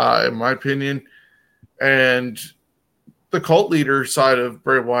 in my opinion. And the cult leader side of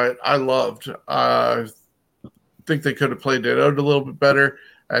Bray Wyatt, I loved. I think they could have played it out a little bit better.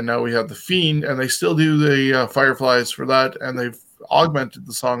 And now we have the Fiend, and they still do the Fireflies for that, and they've augmented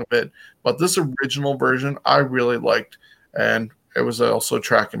the song a bit. But this original version, I really liked, and it was also a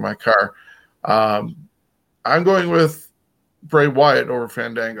track in my car. I'm going with Bray Wyatt over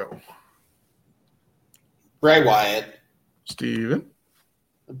Fandango. Bray Wyatt. Steven?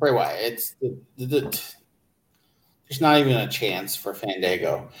 Bray Wyatt. There's not even a chance for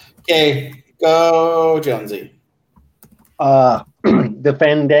Fandango. Okay, go Jonesy. The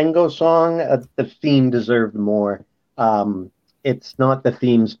Fandango song, the theme deserved more. It's not the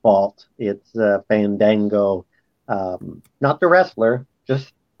theme's fault. It's Fandango, not the wrestler,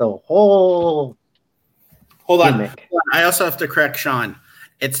 just the whole. Hold on. I also have to correct Sean.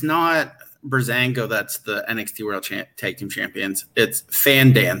 It's not Brazango that's the NXT World Tag Team Champions. It's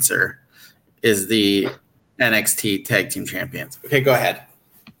Fandancer is the NXT Tag Team Champions. Okay, go ahead.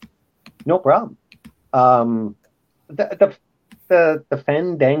 No problem. The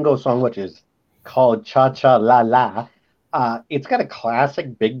Fandango song, which is called Cha Cha La La, it's got a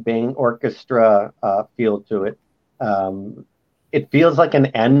classic Big Bang Orchestra feel to it. It feels like an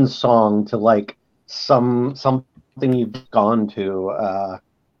end song to like something you've gone to.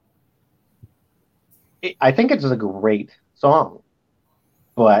 I think it's a great song,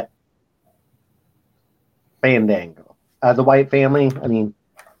 but Fandango, the Wyatt family. I mean,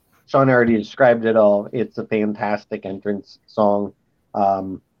 Sean already described it all. It's a fantastic entrance song.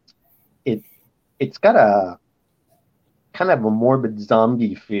 It's got a kind of a morbid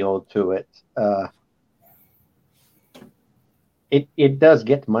zombie feel to it. It does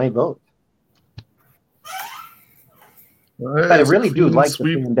get my vote. But I really do like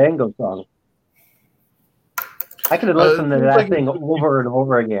the Fandango song. I could have listened to that thing over and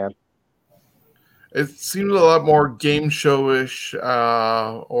over again. It seems a lot more game showish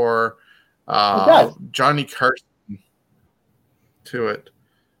or Johnny Carson to it.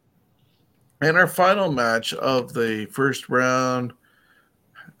 And our final match of the first round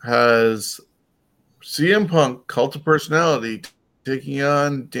has CM Punk, Cult of Personality, taking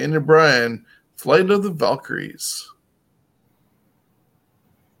on Daniel Bryan, Flight of the Valkyries.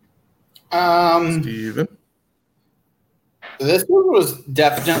 Steven? This one was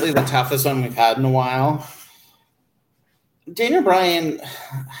definitely the toughest one we've had in a while. Daniel Bryan,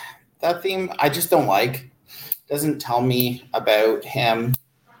 that theme I just don't like. Doesn't tell me about him.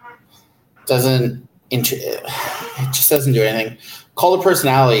 It just doesn't do anything. Cult of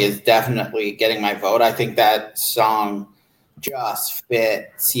Personality is definitely getting my vote. I think that song just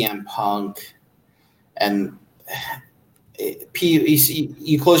fit CM Punk, and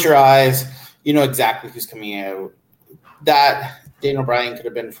you close your eyes, you know exactly who's coming out. That Daniel Bryan could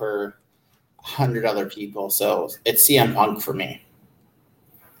have been for 100 other people, so it's CM Punk for me.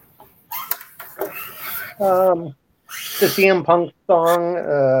 The CM Punk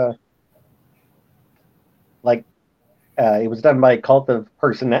song, like It was done by Cult of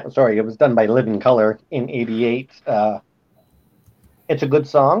Person. Sorry, it was done by Living Color in '88. It's a good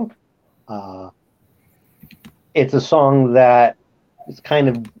song. It's a song that is kind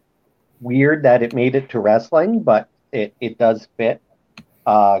of weird that it made it to wrestling, but it does fit.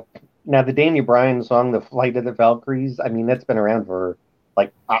 Now the Daniel Bryan song, "The Flight of the Valkyries," I mean, that's been around for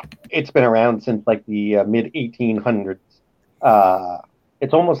it's been around since like the mid 1800s.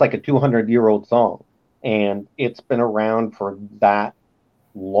 It's almost like a 200-year-old song, and it's been around for that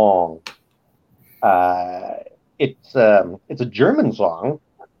long. It's a German song,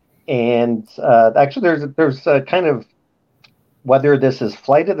 and actually there's kind of whether this is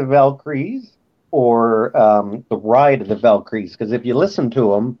Flight of the Valkyries or the Ride of the Valkyries, because if you listen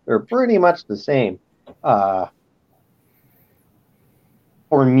to them, they're pretty much the same.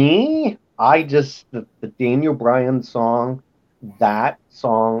 For me, the Daniel Bryan song, that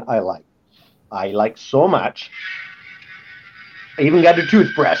song I like. I like so much. I even got a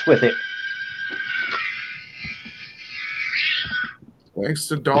toothbrush with it. Thanks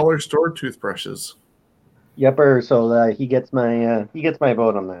to dollar store toothbrushes. Yepper. So he gets my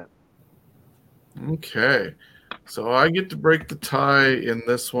vote on that. Okay, so I get to break the tie in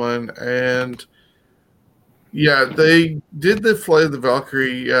this one, and yeah, they did the Flight of the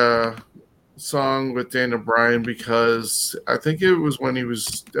Valkyrie song with Daniel Bryan because I think it was when he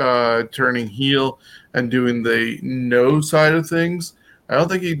was turning heel and doing the no side of things. I don't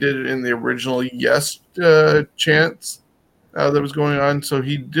think he did it in the original yes chants that was going on. So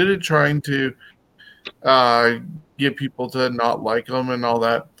he did it trying to get people to not like him and all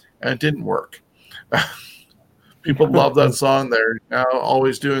that, and it didn't work. People love that song. They're now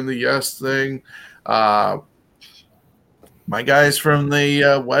always doing the yes thing. My guys from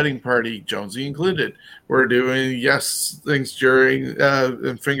the wedding party, Jonesy included, were doing yes things during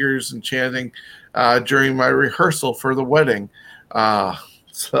and fingers and chanting during my rehearsal for the wedding.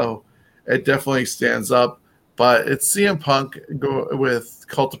 So it definitely stands up. But it's CM Punk with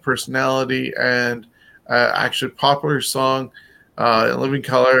Cult of Personality and actually popular song, Living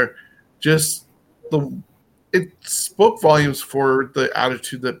Color. Just it spoke volumes for the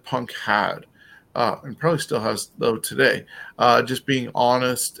attitude that Punk had. And probably still has though today, just being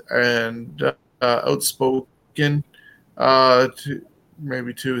honest and outspoken,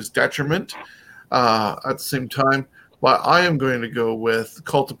 maybe to his detriment at the same time. But I am going to go with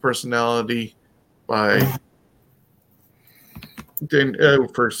 "Cult of Personality" by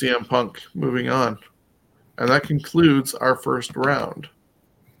for CM Punk. Moving on, and that concludes our first round.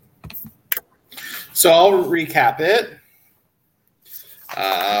 So I'll recap it.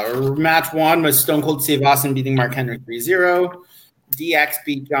 Match 1 was Stone Cold Steve Austin beating Mark Henry 3-0. DX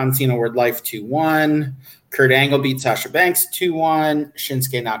beat John Cena Word Life 2-1. Kurt Angle beat Sasha Banks 2-1.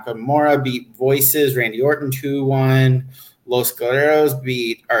 Shinsuke Nakamura beat Voices Randy Orton 2-1. Los Guerreros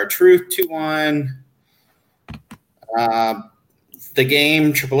beat R-Truth 2-1. The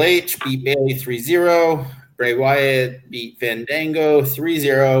Game Triple H beat Bayley 3-0. Bray Wyatt beat Fandango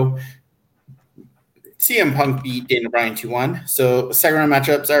 3-0. CM Punk beat Daniel Bryan 2-1. So second round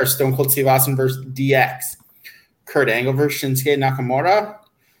matchups are Stone Cold Steve Austin versus DX. Kurt Angle versus Shinsuke Nakamura.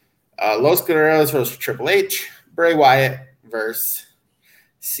 Los Guerreros versus Triple H. Bray Wyatt versus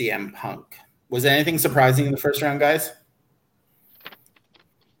CM Punk. Was there anything surprising in the first round, guys?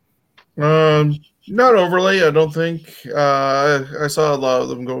 Not overly, I don't think. I saw a lot of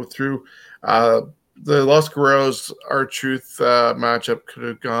them go through. The Los Guerreros R-Truth matchup could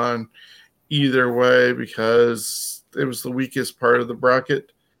have gone either way because it was the weakest part of the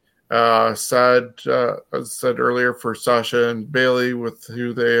bracket. Sad, as I said earlier, for Sasha and Bayley with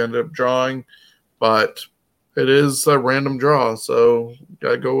who they end up drawing, but it is a random draw, so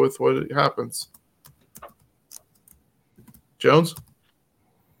gotta go with what happens. Jones?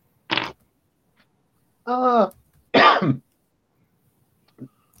 The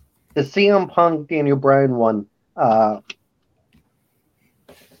CM Punk Daniel Bryan one.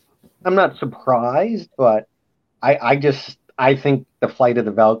 I'm not surprised, but I think the Flight of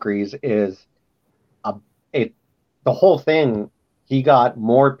the Valkyries is the whole thing. He got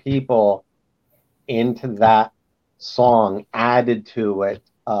more people into that song, added to it.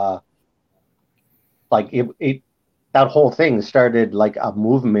 That whole thing started like a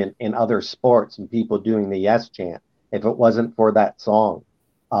movement in other sports and people doing the yes chant. If it wasn't for that song,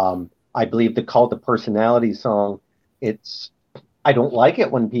 I believe the Cult of Personality song, I don't like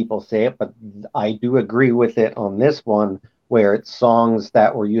it when people say it, but I do agree with it on this one, where it's songs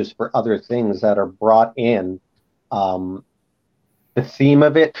that were used for other things that are brought in. The theme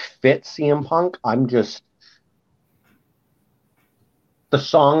of it fits CM Punk. The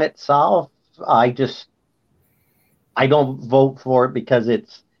song itself, I I don't vote for it because it.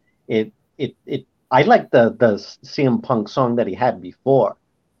 I like the CM Punk song that he had before.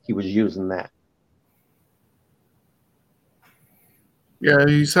 He was using that. Yeah,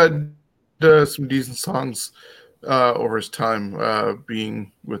 he's had some decent songs over his time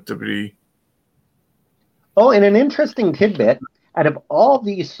being with WWE. Oh, and an interesting tidbit: out of all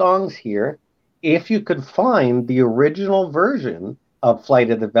these songs here, if you could find the original version of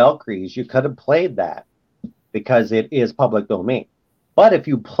Flight of the Valkyries, you could have played that because it is public domain. But if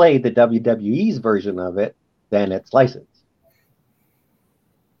you play the WWE's version of it, then it's licensed.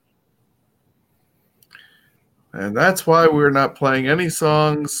 And that's why we're not playing any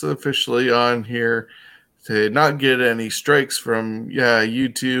songs officially on here to not get any strikes from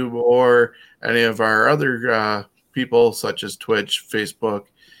YouTube or any of our other people such as Twitch, Facebook,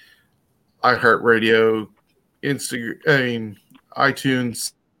 iHeartRadio,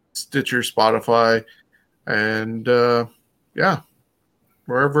 iTunes, Stitcher, Spotify, and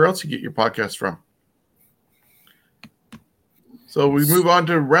wherever else you get your podcast from. So we move on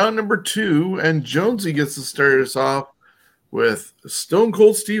to round number 2, and Jonesy gets to start us off with Stone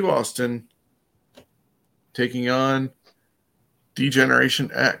Cold Steve Austin taking on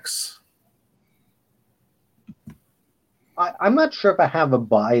D-Generation X. I'm not sure if I have a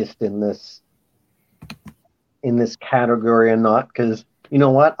bias in this category or not, because you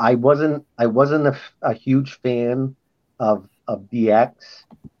know what, I wasn't a huge fan of DX.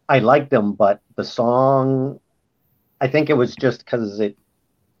 I liked them, but the song, I think it was just because it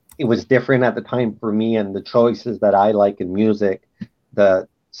was different at the time for me, and the choices that I like in music,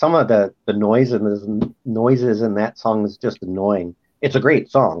 some of the noises in that song is just annoying. It's a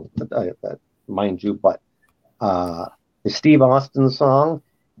great song, mind you, but the Steve Austin song,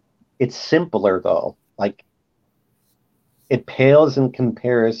 it's simpler though. Like, it pales in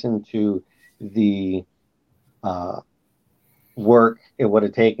comparison to the work it would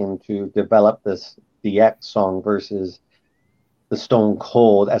have taken to develop this DX song versus the Stone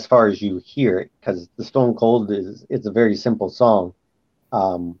Cold, as far as you hear it, because the Stone Cold it's a very simple song,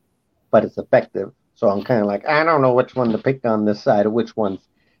 but it's effective. So I'm kind of like, I don't know which one to pick on this side, or which one's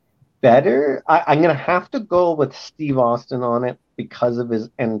better. I'm gonna have to go with Steve Austin on it because of his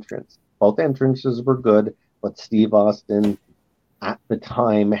entrance. Both entrances were good, but Steve Austin at the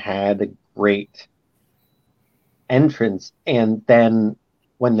time had a great entrance. And then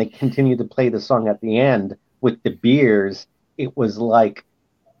when they continued to play the song at the end with the beers, it was like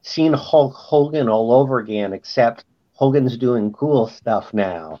seeing Hulk Hogan all over again, except Hogan's doing cool stuff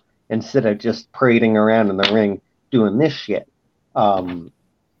now instead of just parading around in the ring doing this shit.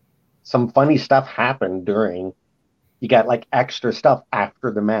 Some funny stuff happened during. You got like extra stuff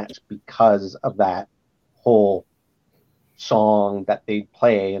after the match because of that whole song that they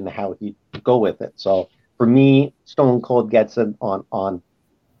play and how he go with it. So for me, Stone Cold gets it on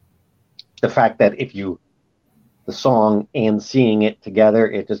the fact that the song and seeing it together,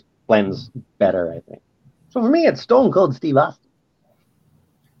 it just blends better, I think. So for me, it's Stone Cold Steve Austin.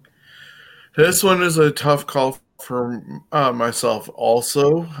 This one is a tough call for myself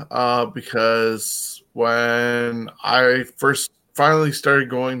also, because when I first finally started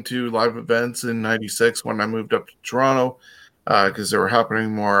going to live events in '96 when I moved up to Toronto, because they were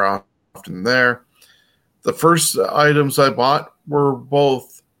happening more often there, the first items I bought were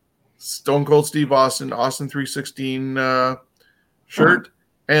both Stone Cold Steve Austin 316 shirt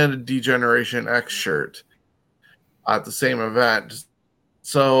and a D-Generation X shirt at the same event.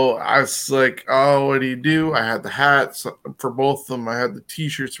 So I was like, oh, what do you do? I had the hats for both of them. I had the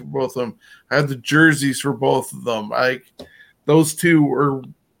T-shirts for both of them. I had the jerseys for both of them. Those two were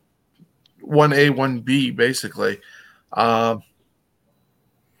 1A, 1B, basically.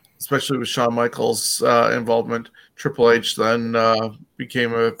 Especially with Shawn Michaels' involvement. Triple H then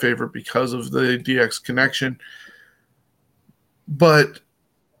became a favorite because of the DX connection. But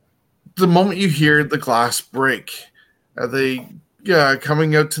the moment you hear the glass break,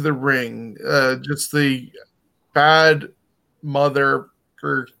 coming out to the ring, just the bad mother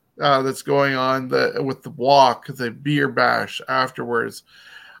that's going on with the walk, the beer bash afterwards.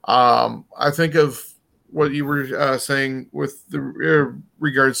 I think of what you were saying with the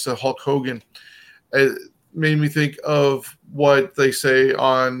regards to Hulk Hogan. It made me think of what they say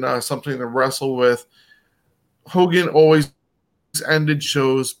on Something to Wrestle With. Hogan always ended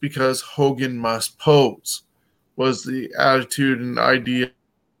shows because Hogan must pose, was the attitude and idea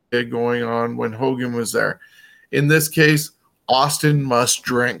going on when Hogan was there. In this case, Austin must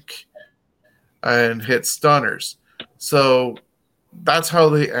drink and hit stunners. So that's how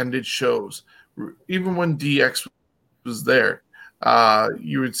they ended shows. Even when DX was there,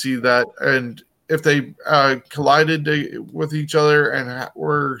 you would see that, and if they collided with each other and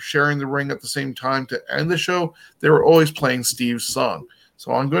were sharing the ring at the same time to end the show, they were always playing Steve's song.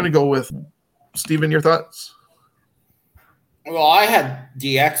 So I'm going to go with Steven, your thoughts? Well, I had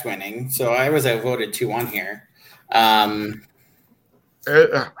DX winning, so I was outvoted 2-1 here. I'm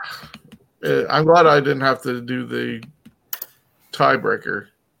glad I didn't have to do the tiebreaker.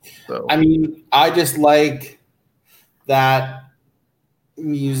 So. I mean, I just like that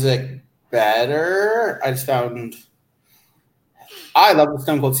music better. I just found I love the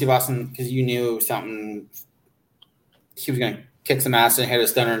Stone Cold Steve Austin because you knew something. He was going to kick some ass and hit a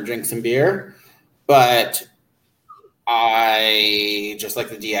stunner and drink some beer, but I just like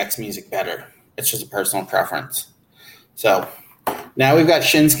the DX music better. It's just a personal preference. So now we've got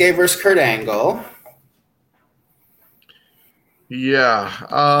Shinsuke versus Kurt Angle.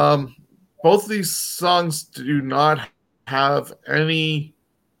 Yeah. Both of these songs do not have any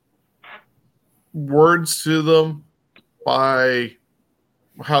words to them by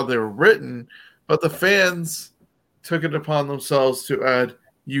how they were written, but the fans took it upon themselves to add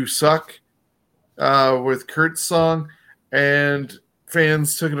 "You Suck" with Kurt's song, and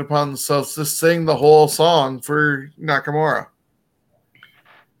fans took it upon themselves to sing the whole song for Nakamura.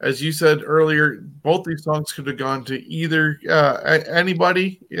 As you said earlier, both these songs could have gone to either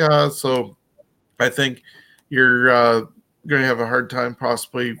anybody. So I think you're going to have a hard time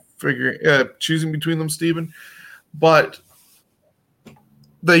possibly choosing between them, Stephen. But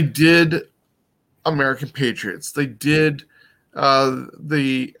they did American Patriots. They did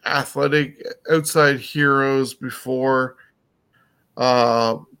the athletic outside heroes before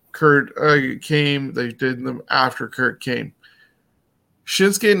Kurt came. They did them after Kurt came.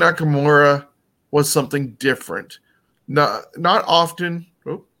 Shinsuke Nakamura was something different. Not often.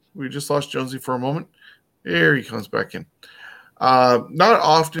 Oh, we just lost Jonesy for a moment. There he comes back in. Not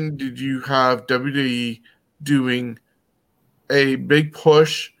often did you have WWE doing a big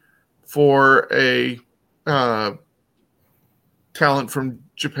push for a talent from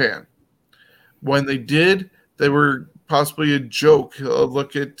Japan. When they did, they were possibly a joke.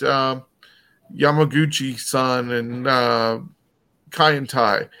 Look at Yamaguchi-san and Kai and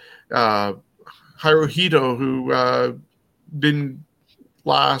Tai, Hirohito, who didn't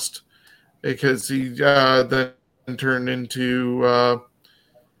last because he then turned into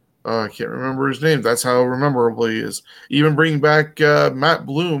I can't remember his name. That's how memorable he is. Even bringing back Matt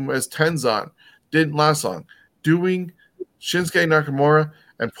Bloom as Tenzan didn't last long. Doing Shinsuke Nakamura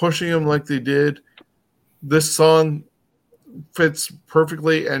and pushing him like they did, this song fits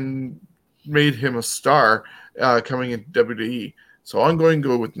perfectly and made him a star coming into WWE. So I'm going to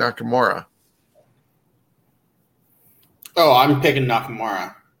go with Nakamura. Oh, I'm picking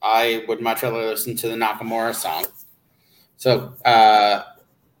Nakamura. I would much rather listen to the Nakamura song. So,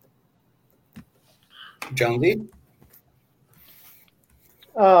 Jonesy?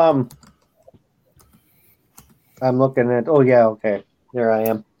 I'm looking at. Oh yeah, okay. There I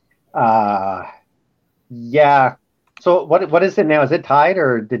am. Yeah. So what is it now? Is it tied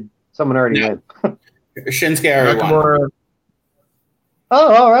or did someone already win? Shinsuke already won.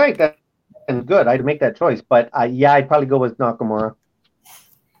 Oh, all right. That's good. I'd make that choice, but yeah, I'd probably go with Nakamura.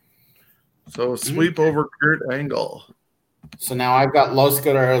 So sweep over Kurt Angle. So now I've got Los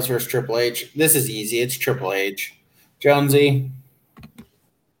Guerreros versus Triple H. This is easy. It's Triple H. Jonesy?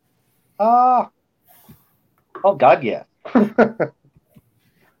 Oh God, yeah.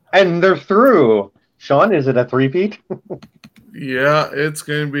 And they're through. Sean, is it a three-peat? Yeah, it's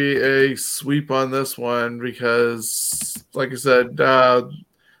going to be a sweep on this one because, like I said,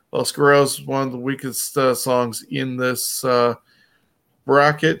 Los Guerreros is one of the weakest songs in this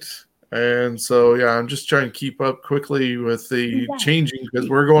bracket. And so, yeah, I'm just trying to keep up quickly with the changing because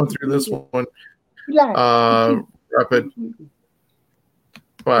we're going through this one rapid.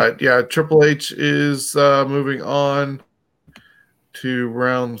 But, yeah, Triple H is moving on to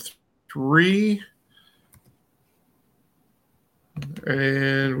round 3.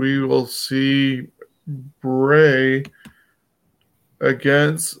 And we will see Bray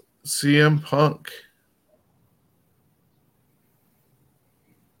against CM Punk.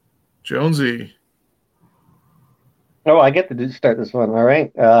 Jonesy. Oh, I get to start this one. All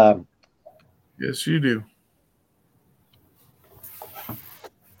right. Yes, you do.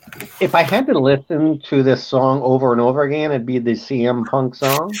 If I had to listen to this song over and over again, it'd be the CM Punk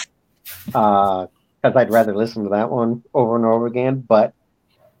song. Because I'd rather listen to that one over and over again. But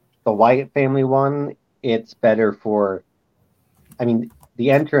the Wyatt family one, it's better for, I mean, the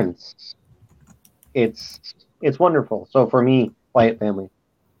entrance. It's wonderful. So for me, Wyatt family.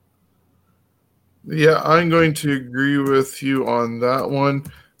 Yeah, I'm going to agree with you on that one.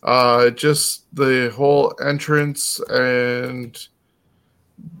 Just the whole entrance and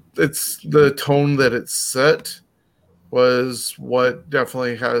it's the tone that it's set was what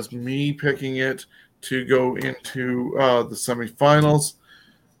definitely has me picking it to go into the semifinals.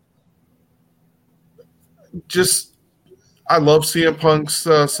 Just, I love CM Punk's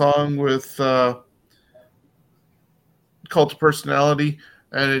song with Cult of Personality,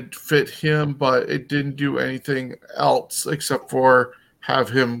 and it fit him, but it didn't do anything else except for have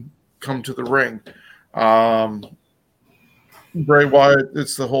him come to the ring. Bray Wyatt,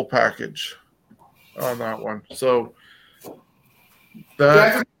 it's the whole package on that one. So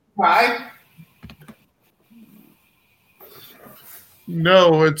that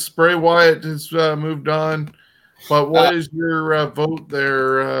no, it's Bray Wyatt has moved on. But what is your vote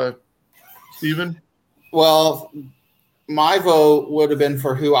there, Steven? Well, my vote would have been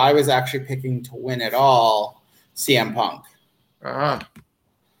for who I was actually picking to win it all, CM Punk. Well,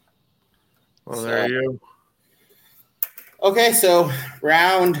 there you go. Okay, so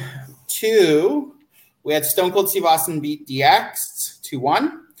round 2, we had Stone Cold Steve Austin beat DX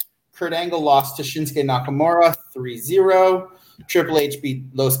 2-1. Kurt Angle lost to Shinsuke Nakamura 3-0. Triple H beat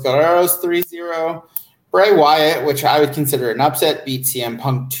Los Guerreros 3-0. Bray Wyatt, which I would consider an upset, beat CM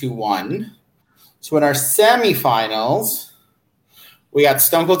Punk 2-1. So in our semifinals, we got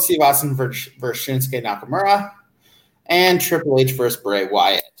Stone Cold Steve Austin versus Shinsuke Nakamura and Triple H versus Bray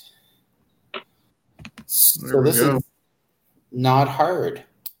Wyatt. So this is not hard.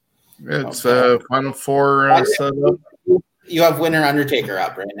 It's Final Four set up. You have winner Undertaker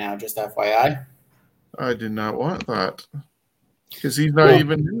up right now, just FYI. I did not want that because he's not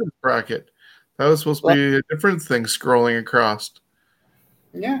even in this bracket. That was supposed to be a different thing scrolling across.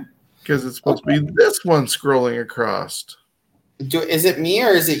 Yeah. Because it's supposed to be this one scrolling across. Is it me or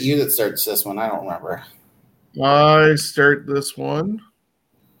is it you that starts this one? I don't remember. I start this one.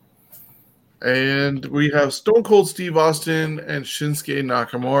 And we have Stone Cold Steve Austin and Shinsuke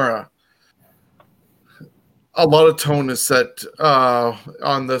Nakamura. A lot of tone is set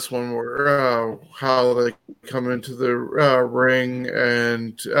on this one, where how they come into the ring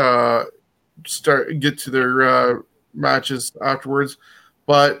and get to their matches afterwards.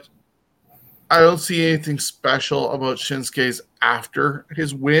 But I don't see anything special about Shinsuke's after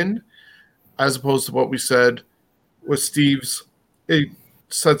his win, as opposed to what we said with Steve's. It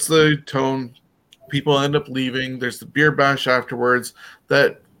sets the tone. People end up leaving. There's the beer bash afterwards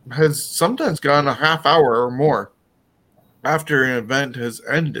that has sometimes gone a half hour or more after an event has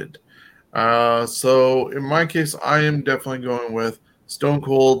ended. So in my case, I am definitely going with Stone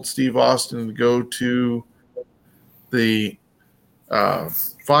Cold Steve Austin to go to the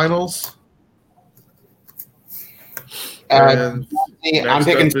finals. I'm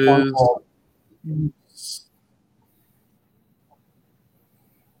picking Stone Cold.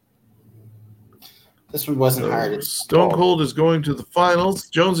 This one wasn't hard. It's Stone Cold is going to the finals.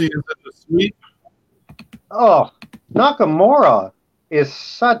 Jonesy is in the sweep. Oh, Nakamura is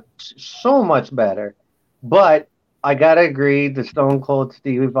so much better. But I gotta agree, the Stone Cold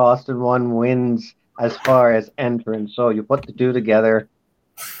Steve Austin one wins as far as entrance. So you put the two together.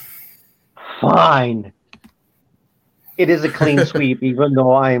 Fine. It is a clean sweep, even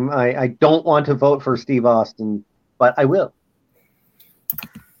though I don't want to vote for Steve Austin, but I will.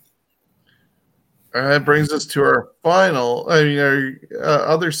 And that brings us to our final, our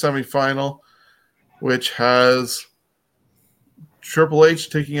other semifinal, which has Triple H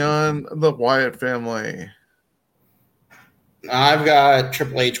taking on the Wyatt family. I've got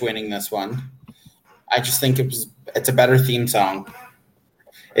Triple H winning this one. I just think it's a better theme song.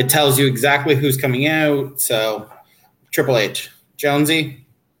 It tells you exactly who's coming out, so Triple H. Jonesy?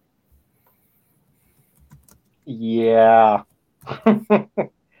 Yeah.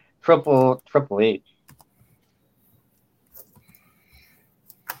 Triple H.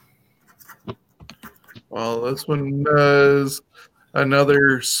 Well, this one is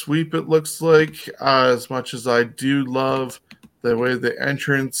another sweep, it looks like. As much as I do love the way the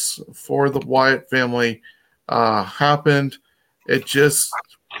entrance for the Wyatt family happened, it just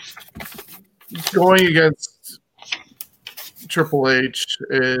going against Triple H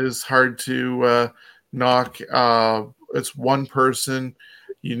is hard to knock. It's one person.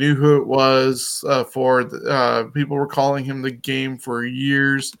 You knew who it was people were calling him the Game for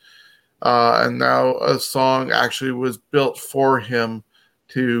years. And now a song actually was built for him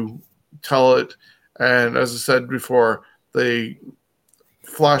to tell it. And as I said before, the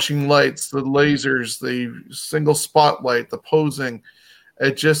flashing lights, the lasers, the single spotlight, the posing,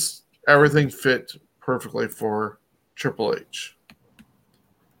 everything fit perfectly for Triple H.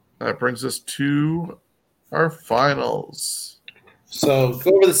 That brings us to our finals. So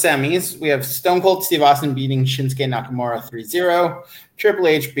go over the semis. We have Stone Cold Steve Austin beating Shinsuke Nakamura 3-0. Triple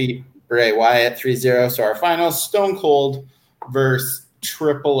H beat Bray Wyatt 3-0. So our finals, Stone Cold versus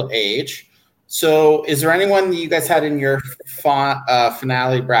Triple H. So is there anyone that you guys had in your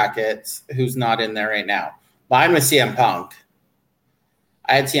finale brackets who's not in there right now? Mine was CM Punk.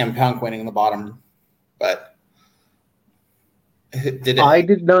 I had CM Punk winning the bottom, but I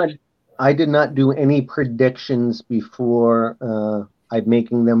did not do any predictions before I'm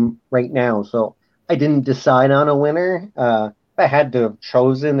making them right now, so I didn't decide on a winner. If I had to have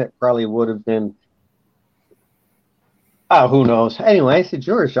chosen, it probably would have been. Oh, who knows? Anyway, it's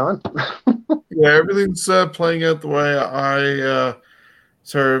yours, Sean. Yeah, everything's playing out the way I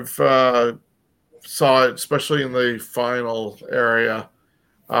sort of saw it, especially in the final area,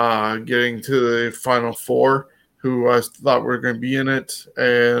 getting to the final four, who I thought were going to be in it.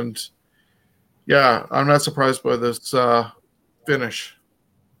 And yeah, I'm not surprised by this finish.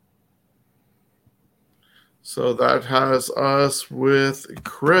 So that has us with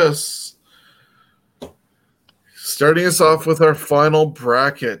Chris starting us off with our final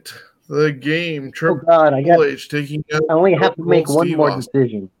bracket. The game, Triple H taking out. I only have to make one more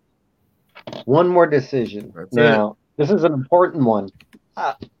decision. One more decision. That's now, this is an important one.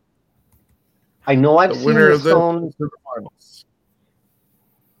 I know I've seen winner the of Stone. the finals.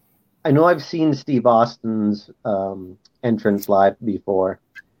 I know I've seen Steve Austin's entrance live before.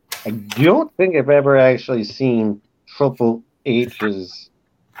 I don't think I've ever actually seen Triple H's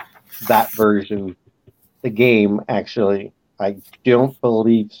that version, the game. Actually, I don't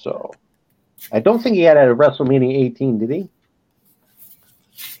believe so. I don't think he had it at WrestleMania 18, did he?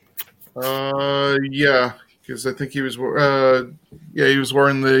 Yeah, because I think he was. He was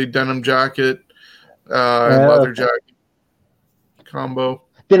wearing the denim jacket and leather jacket combo.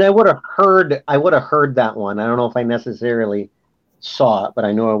 Then I would have heard. I would have heard that one. I don't know if I necessarily saw it, but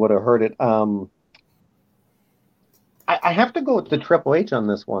I know I would have heard it. I have to go with the Triple H on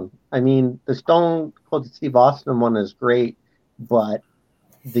this one. I mean, the Stone Cold Steve Austin one is great, but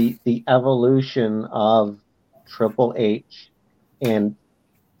the evolution of Triple H, and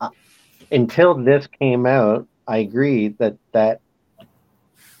until this came out, I agree that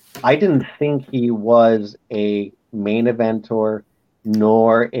I didn't think he was a main eventer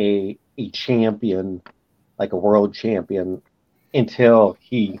nor a champion, like a world champion, until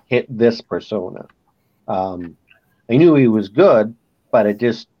he hit this persona. I knew he was good, but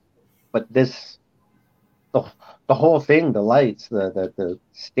the whole thing, the lights, the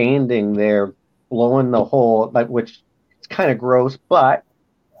standing there, blowing the hole, like, which it's kind of gross, but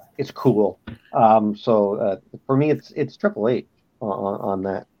it's cool. So for me, it's Triple H on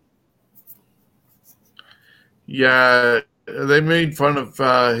that. Yeah, they made fun of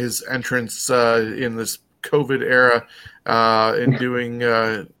his entrance in this COVID era in doing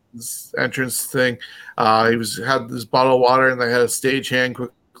this entrance thing. He had this bottle of water, and they had a stagehand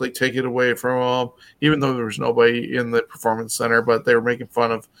quickly take it away from him, even though there was nobody in the performance center. But they were making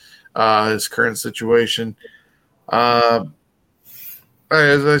fun of his current situation. As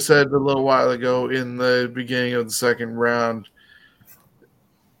I said a little while ago in the beginning of the second round,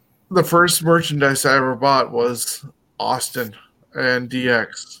 the first merchandise I ever bought was Austin and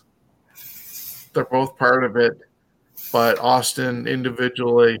DX. They're both part of it, but Austin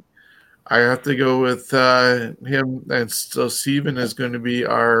individually, I have to go with him. And so Steven is going to be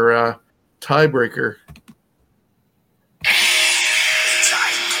our tiebreaker.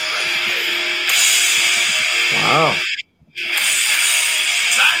 Wow.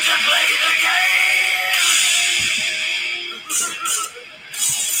 Time to play the game!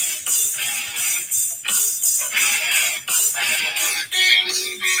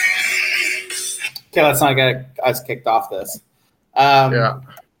 Okay, let's not get us kicked off this. Yeah.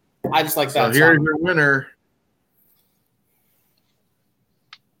 I just like that. So here's song. your winner,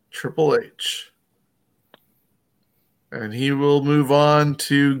 Triple H. And he will move on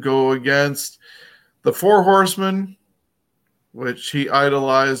to go against the Four Horsemen, which he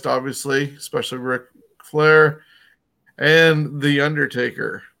idolized, obviously, especially Ric Flair, and The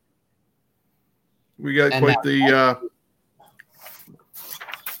Undertaker. We got quite the...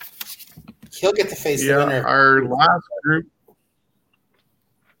 He'll get to face the winner.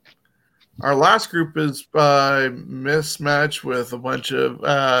 Our last group is mismatched with a bunch of,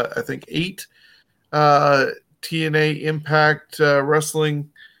 I think, 8 TNA Impact Wrestling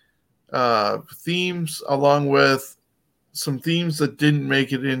themes, along with some themes that didn't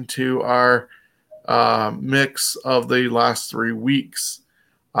make it into our mix of the last 3 weeks.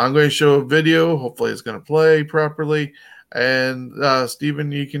 I'm going to show a video. Hopefully it's going to play properly. And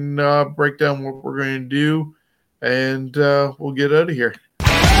Steven, you can break down what we're going to do and we'll get out of here.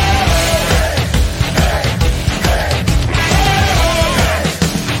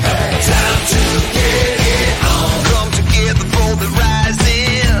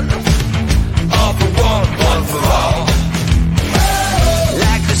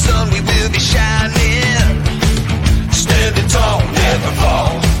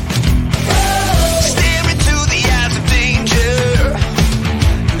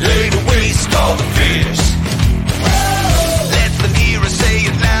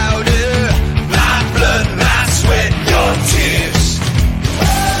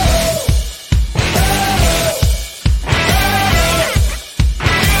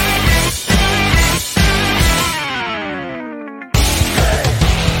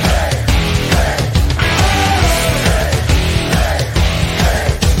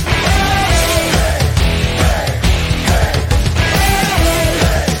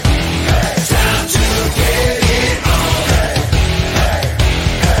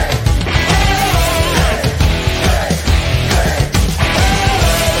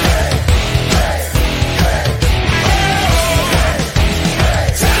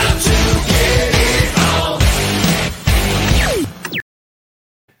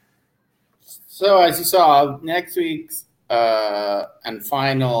 So as you saw, next week's and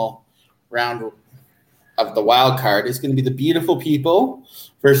final round of the wild card is going to be the Beautiful People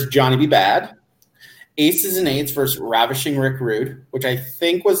versus Johnny B. Bad, Aces and Eights versus Ravishing Rick Rude, which I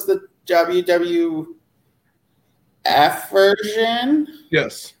think was the WWF version.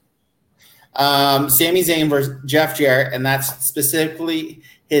 Yes. Sami Zayn versus Jeff Jarrett, and that's specifically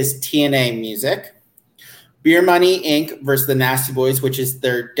his TNA music. Beer Money Inc. versus the Nasty Boys, which is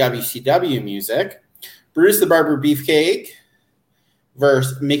their WCW music. Bruce the Barber Beefcake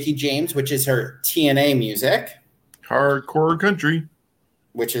versus Mickie James, which is her TNA music. Hardcore Country.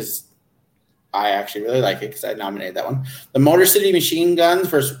 Which is, I actually really like it because I nominated that one. The Motor City Machine Guns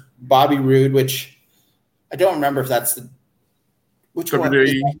versus Bobby Roode, which I don't remember if that's the... Which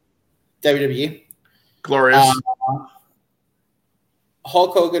WWE. one? WWE. Glorious.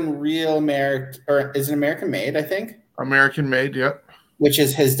 Hulk Hogan, Real American, or is it American Made, I think? American Made, yep. Which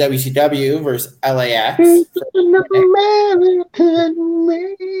is his WCW versus LAX. American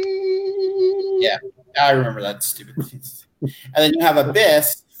Made. Yeah, I remember that stupid. And then you have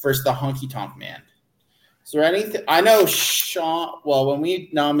Abyss versus the Honky Tonk Man. Is there anything? I know Sean, well, when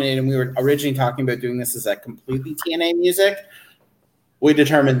we nominated him, we were originally talking about doing this as a completely TNA music. We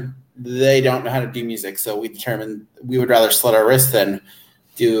determined they don't know how to do music, so we determined we would rather slit our wrists than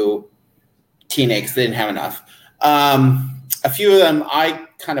do TNA because they didn't have enough. A few of them I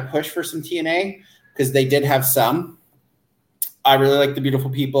kind of pushed for some TNA because they did have some. I really like the Beautiful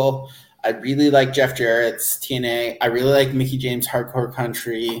People. I really like Jeff Jarrett's TNA. I really like Mickie James' Hardcore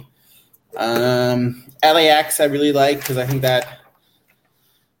Country. LAX I really like because I think that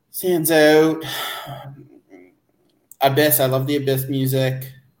stands out. Abyss, I love the Abyss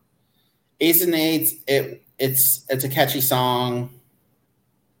music. Ace and Eights, it's a catchy song.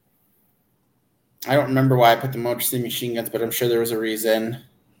 I don't remember why I put the Motor City Machine Guns, but I'm sure there was a reason.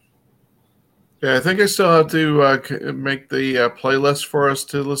 Yeah, I think I still have to make the playlist for us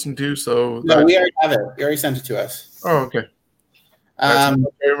to listen to. So no, we already have it. You already sent it to us. Oh, okay. I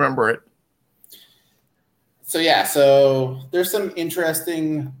remember it. So yeah, so there's some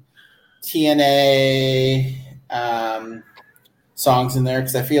interesting TNA songs in there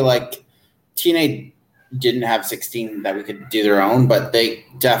because I feel like TNA didn't have 16 that we could do their own, but they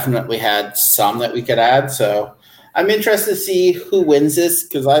definitely had some that we could add. So I'm interested to see who wins this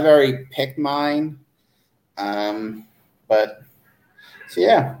because I've already picked mine. But so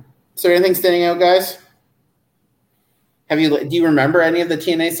yeah. Is there anything standing out, guys? Do you remember any of the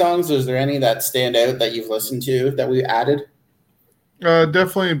TNA songs? Or is there any that stand out that you've listened to that we added?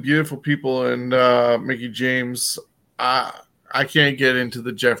 Definitely Beautiful People and Mickie James. I can't get into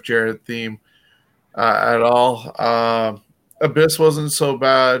the Jeff Jarrett theme at all. Abyss wasn't so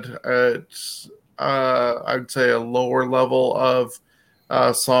bad. It's I'd say a lower level of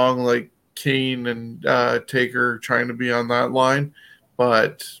song like Kane and Taker trying to be on that line,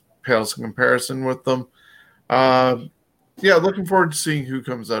 but pales in comparison with them. Yeah, looking forward to seeing who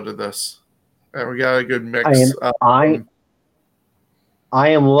comes out of this. And we got a good mix. I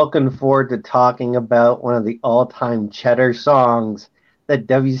am looking forward to talking about one of the all-time cheddar songs that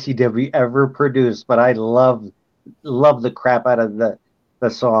WCW ever produced, but I love the crap out of the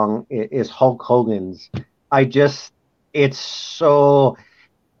song is Hulk Hogan's. It's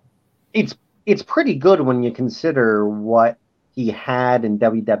pretty good when you consider what he had in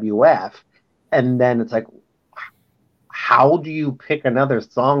WWF, and then it's like, how do you pick another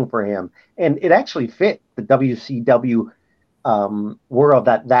song for him? And it actually fit the WCW world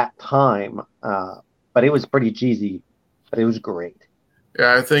at that time. But it was pretty cheesy, but it was great.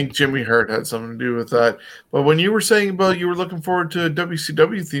 Yeah, I think Jimmy Hart had something to do with that. But when you were saying about you were looking forward to a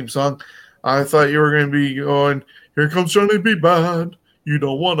WCW theme song, I thought you were going to be going, "Here comes Johnny B. Bad. You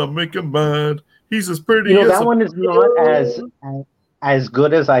don't want to make him mad. He's as pretty as That a..." one is not as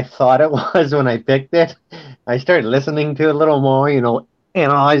good as I thought it was when I picked it. I started listening to it a little more,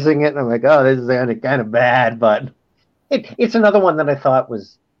 analyzing it, and I'm like, oh, this is kind of bad, but it's another one that I thought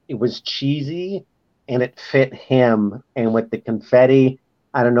was cheesy and it fit him. And with the confetti,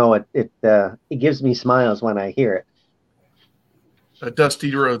 I don't know, it gives me smiles when I hear it. A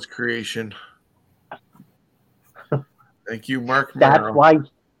Dusty Rhodes creation. Thank you, Mark That's Merrow.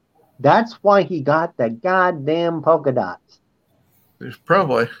 That's why he got the goddamn polka dots.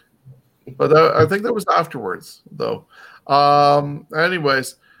 Probably. But I think that was afterwards, though.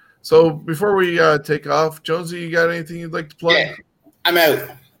 Anyways, so before we take off, Jonesy, you got anything you'd like to plug? Yeah, I'm out.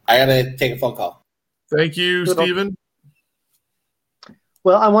 I got to take a phone call. Thank you, Stephen.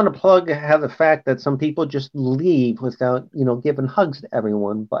 Well, I want to have the fact that some people just leave without, giving hugs to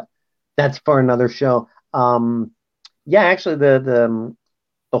everyone, but that's for another show. Yeah, actually, the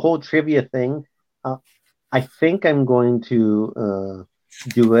whole trivia thing, I think I'm going to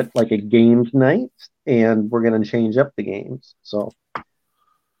do it like a games night, and we're going to change up the games. So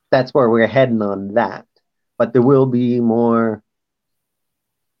that's where we're heading on that. But there will be more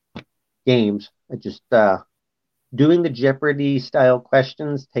games. I just doing the Jeopardy style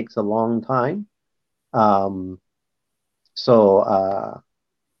questions takes a long time. So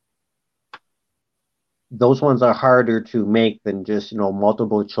those ones are harder to make than just,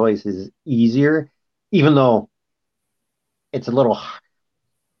 multiple choice is easier, even though it's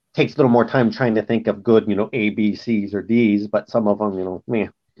takes a little more time trying to think of good, A, B, C's or D's, but some of them, meh.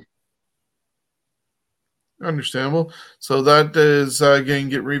 Understandable. So that is going to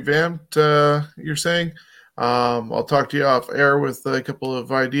get revamped, you're saying? I'll talk to you off air with a couple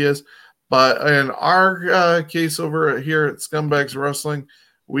of ideas. But in our case over here at Scumbags Wrestling,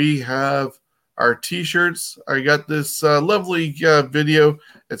 we have our T-shirts. I got this lovely video.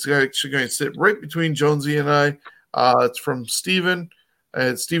 It's actually going to sit right between Jonesy and I. It's from Steven.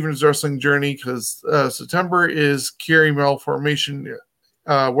 It's Steven's Wrestling Journey because September is Carry Malformation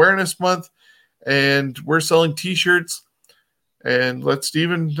Awareness Month. And we're selling T-shirts. And let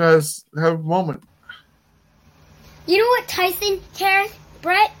Steven have a moment. You know what Tyson, Tarek,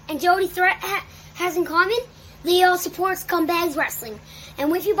 Brett, and Jody Threat has in common? They all support Scumbags Wrestling.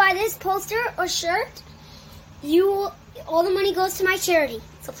 And if you buy this poster or shirt, all the money goes to my charity.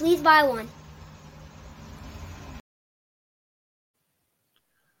 So please buy one.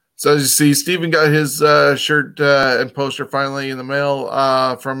 So as you see, Steven got his shirt and poster finally in the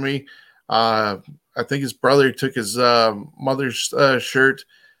mail from me. I think his brother took his mother's shirt.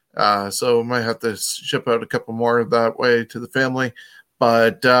 So might have to ship out a couple more that way to the family.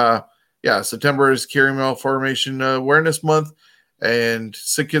 But yeah, September is Carry Malformation Awareness Month, and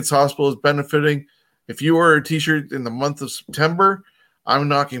Sick Kids Hospital is benefiting. If you order a T-shirt in the month of September, I'm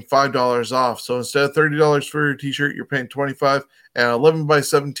knocking $5 off. So instead of $30 for your T-shirt, you're paying $25. And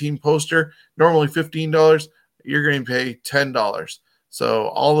 11x17 poster, normally $15, you're going to pay $10. So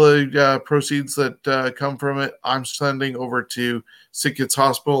all the proceeds that come from it, I'm sending over to Sick Kids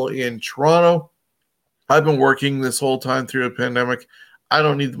Hospital in Toronto. I've been working this whole time through a pandemic. I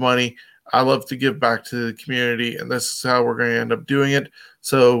don't need the money. I love to give back to the community, and this is how we're going to end up doing it.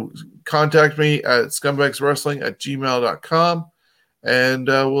 So contact me at scumbagswrestling@gmail.com, and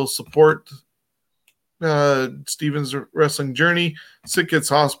we'll support Steven's Wrestling Journey, Sick Kids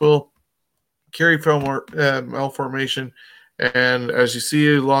Hospital, Carry Malformation. And as you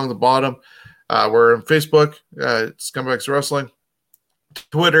see along the bottom, we're on Facebook, Scumbags Wrestling,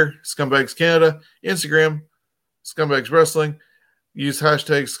 Twitter, Scumbags Canada, Instagram, Scumbags Wrestling. Use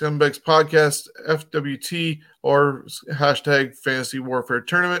hashtag Scumbags Podcast, FWT, or hashtag Fantasy Warfare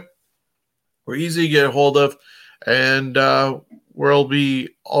Tournament. We're easy to get a hold of, and we'll be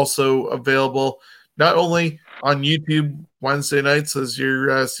also available not only on YouTube Wednesday nights as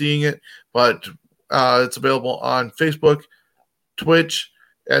you're seeing it, but it's available on Facebook, Twitch,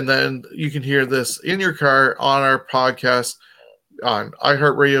 and then you can hear this in your car on our podcast on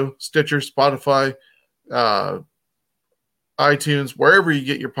iHeartRadio, Stitcher, Spotify, iTunes, wherever you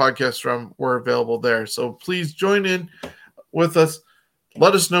get your podcasts from, we're available there. So please join in with us.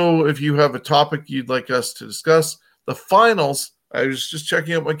 Let us know if you have a topic you'd like us to discuss. The finals, I was just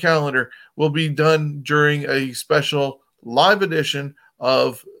checking out my calendar, will be done during a special live edition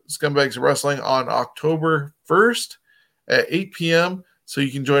of Scumbags Wrestling on October 1st. at 8 p.m. So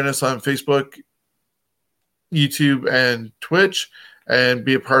you can join us on Facebook, YouTube, and Twitch and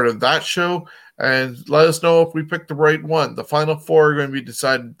be a part of that show. And let us know if we picked the right one. The final 4 are going to be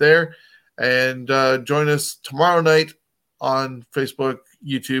decided there. And join us tomorrow night on Facebook,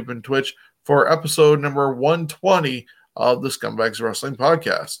 YouTube, and Twitch for episode number 120 of the Scumbags Wrestling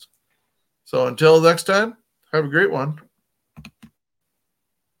Podcast. So until next time, have a great one.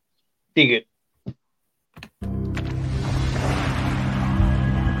 Dig it.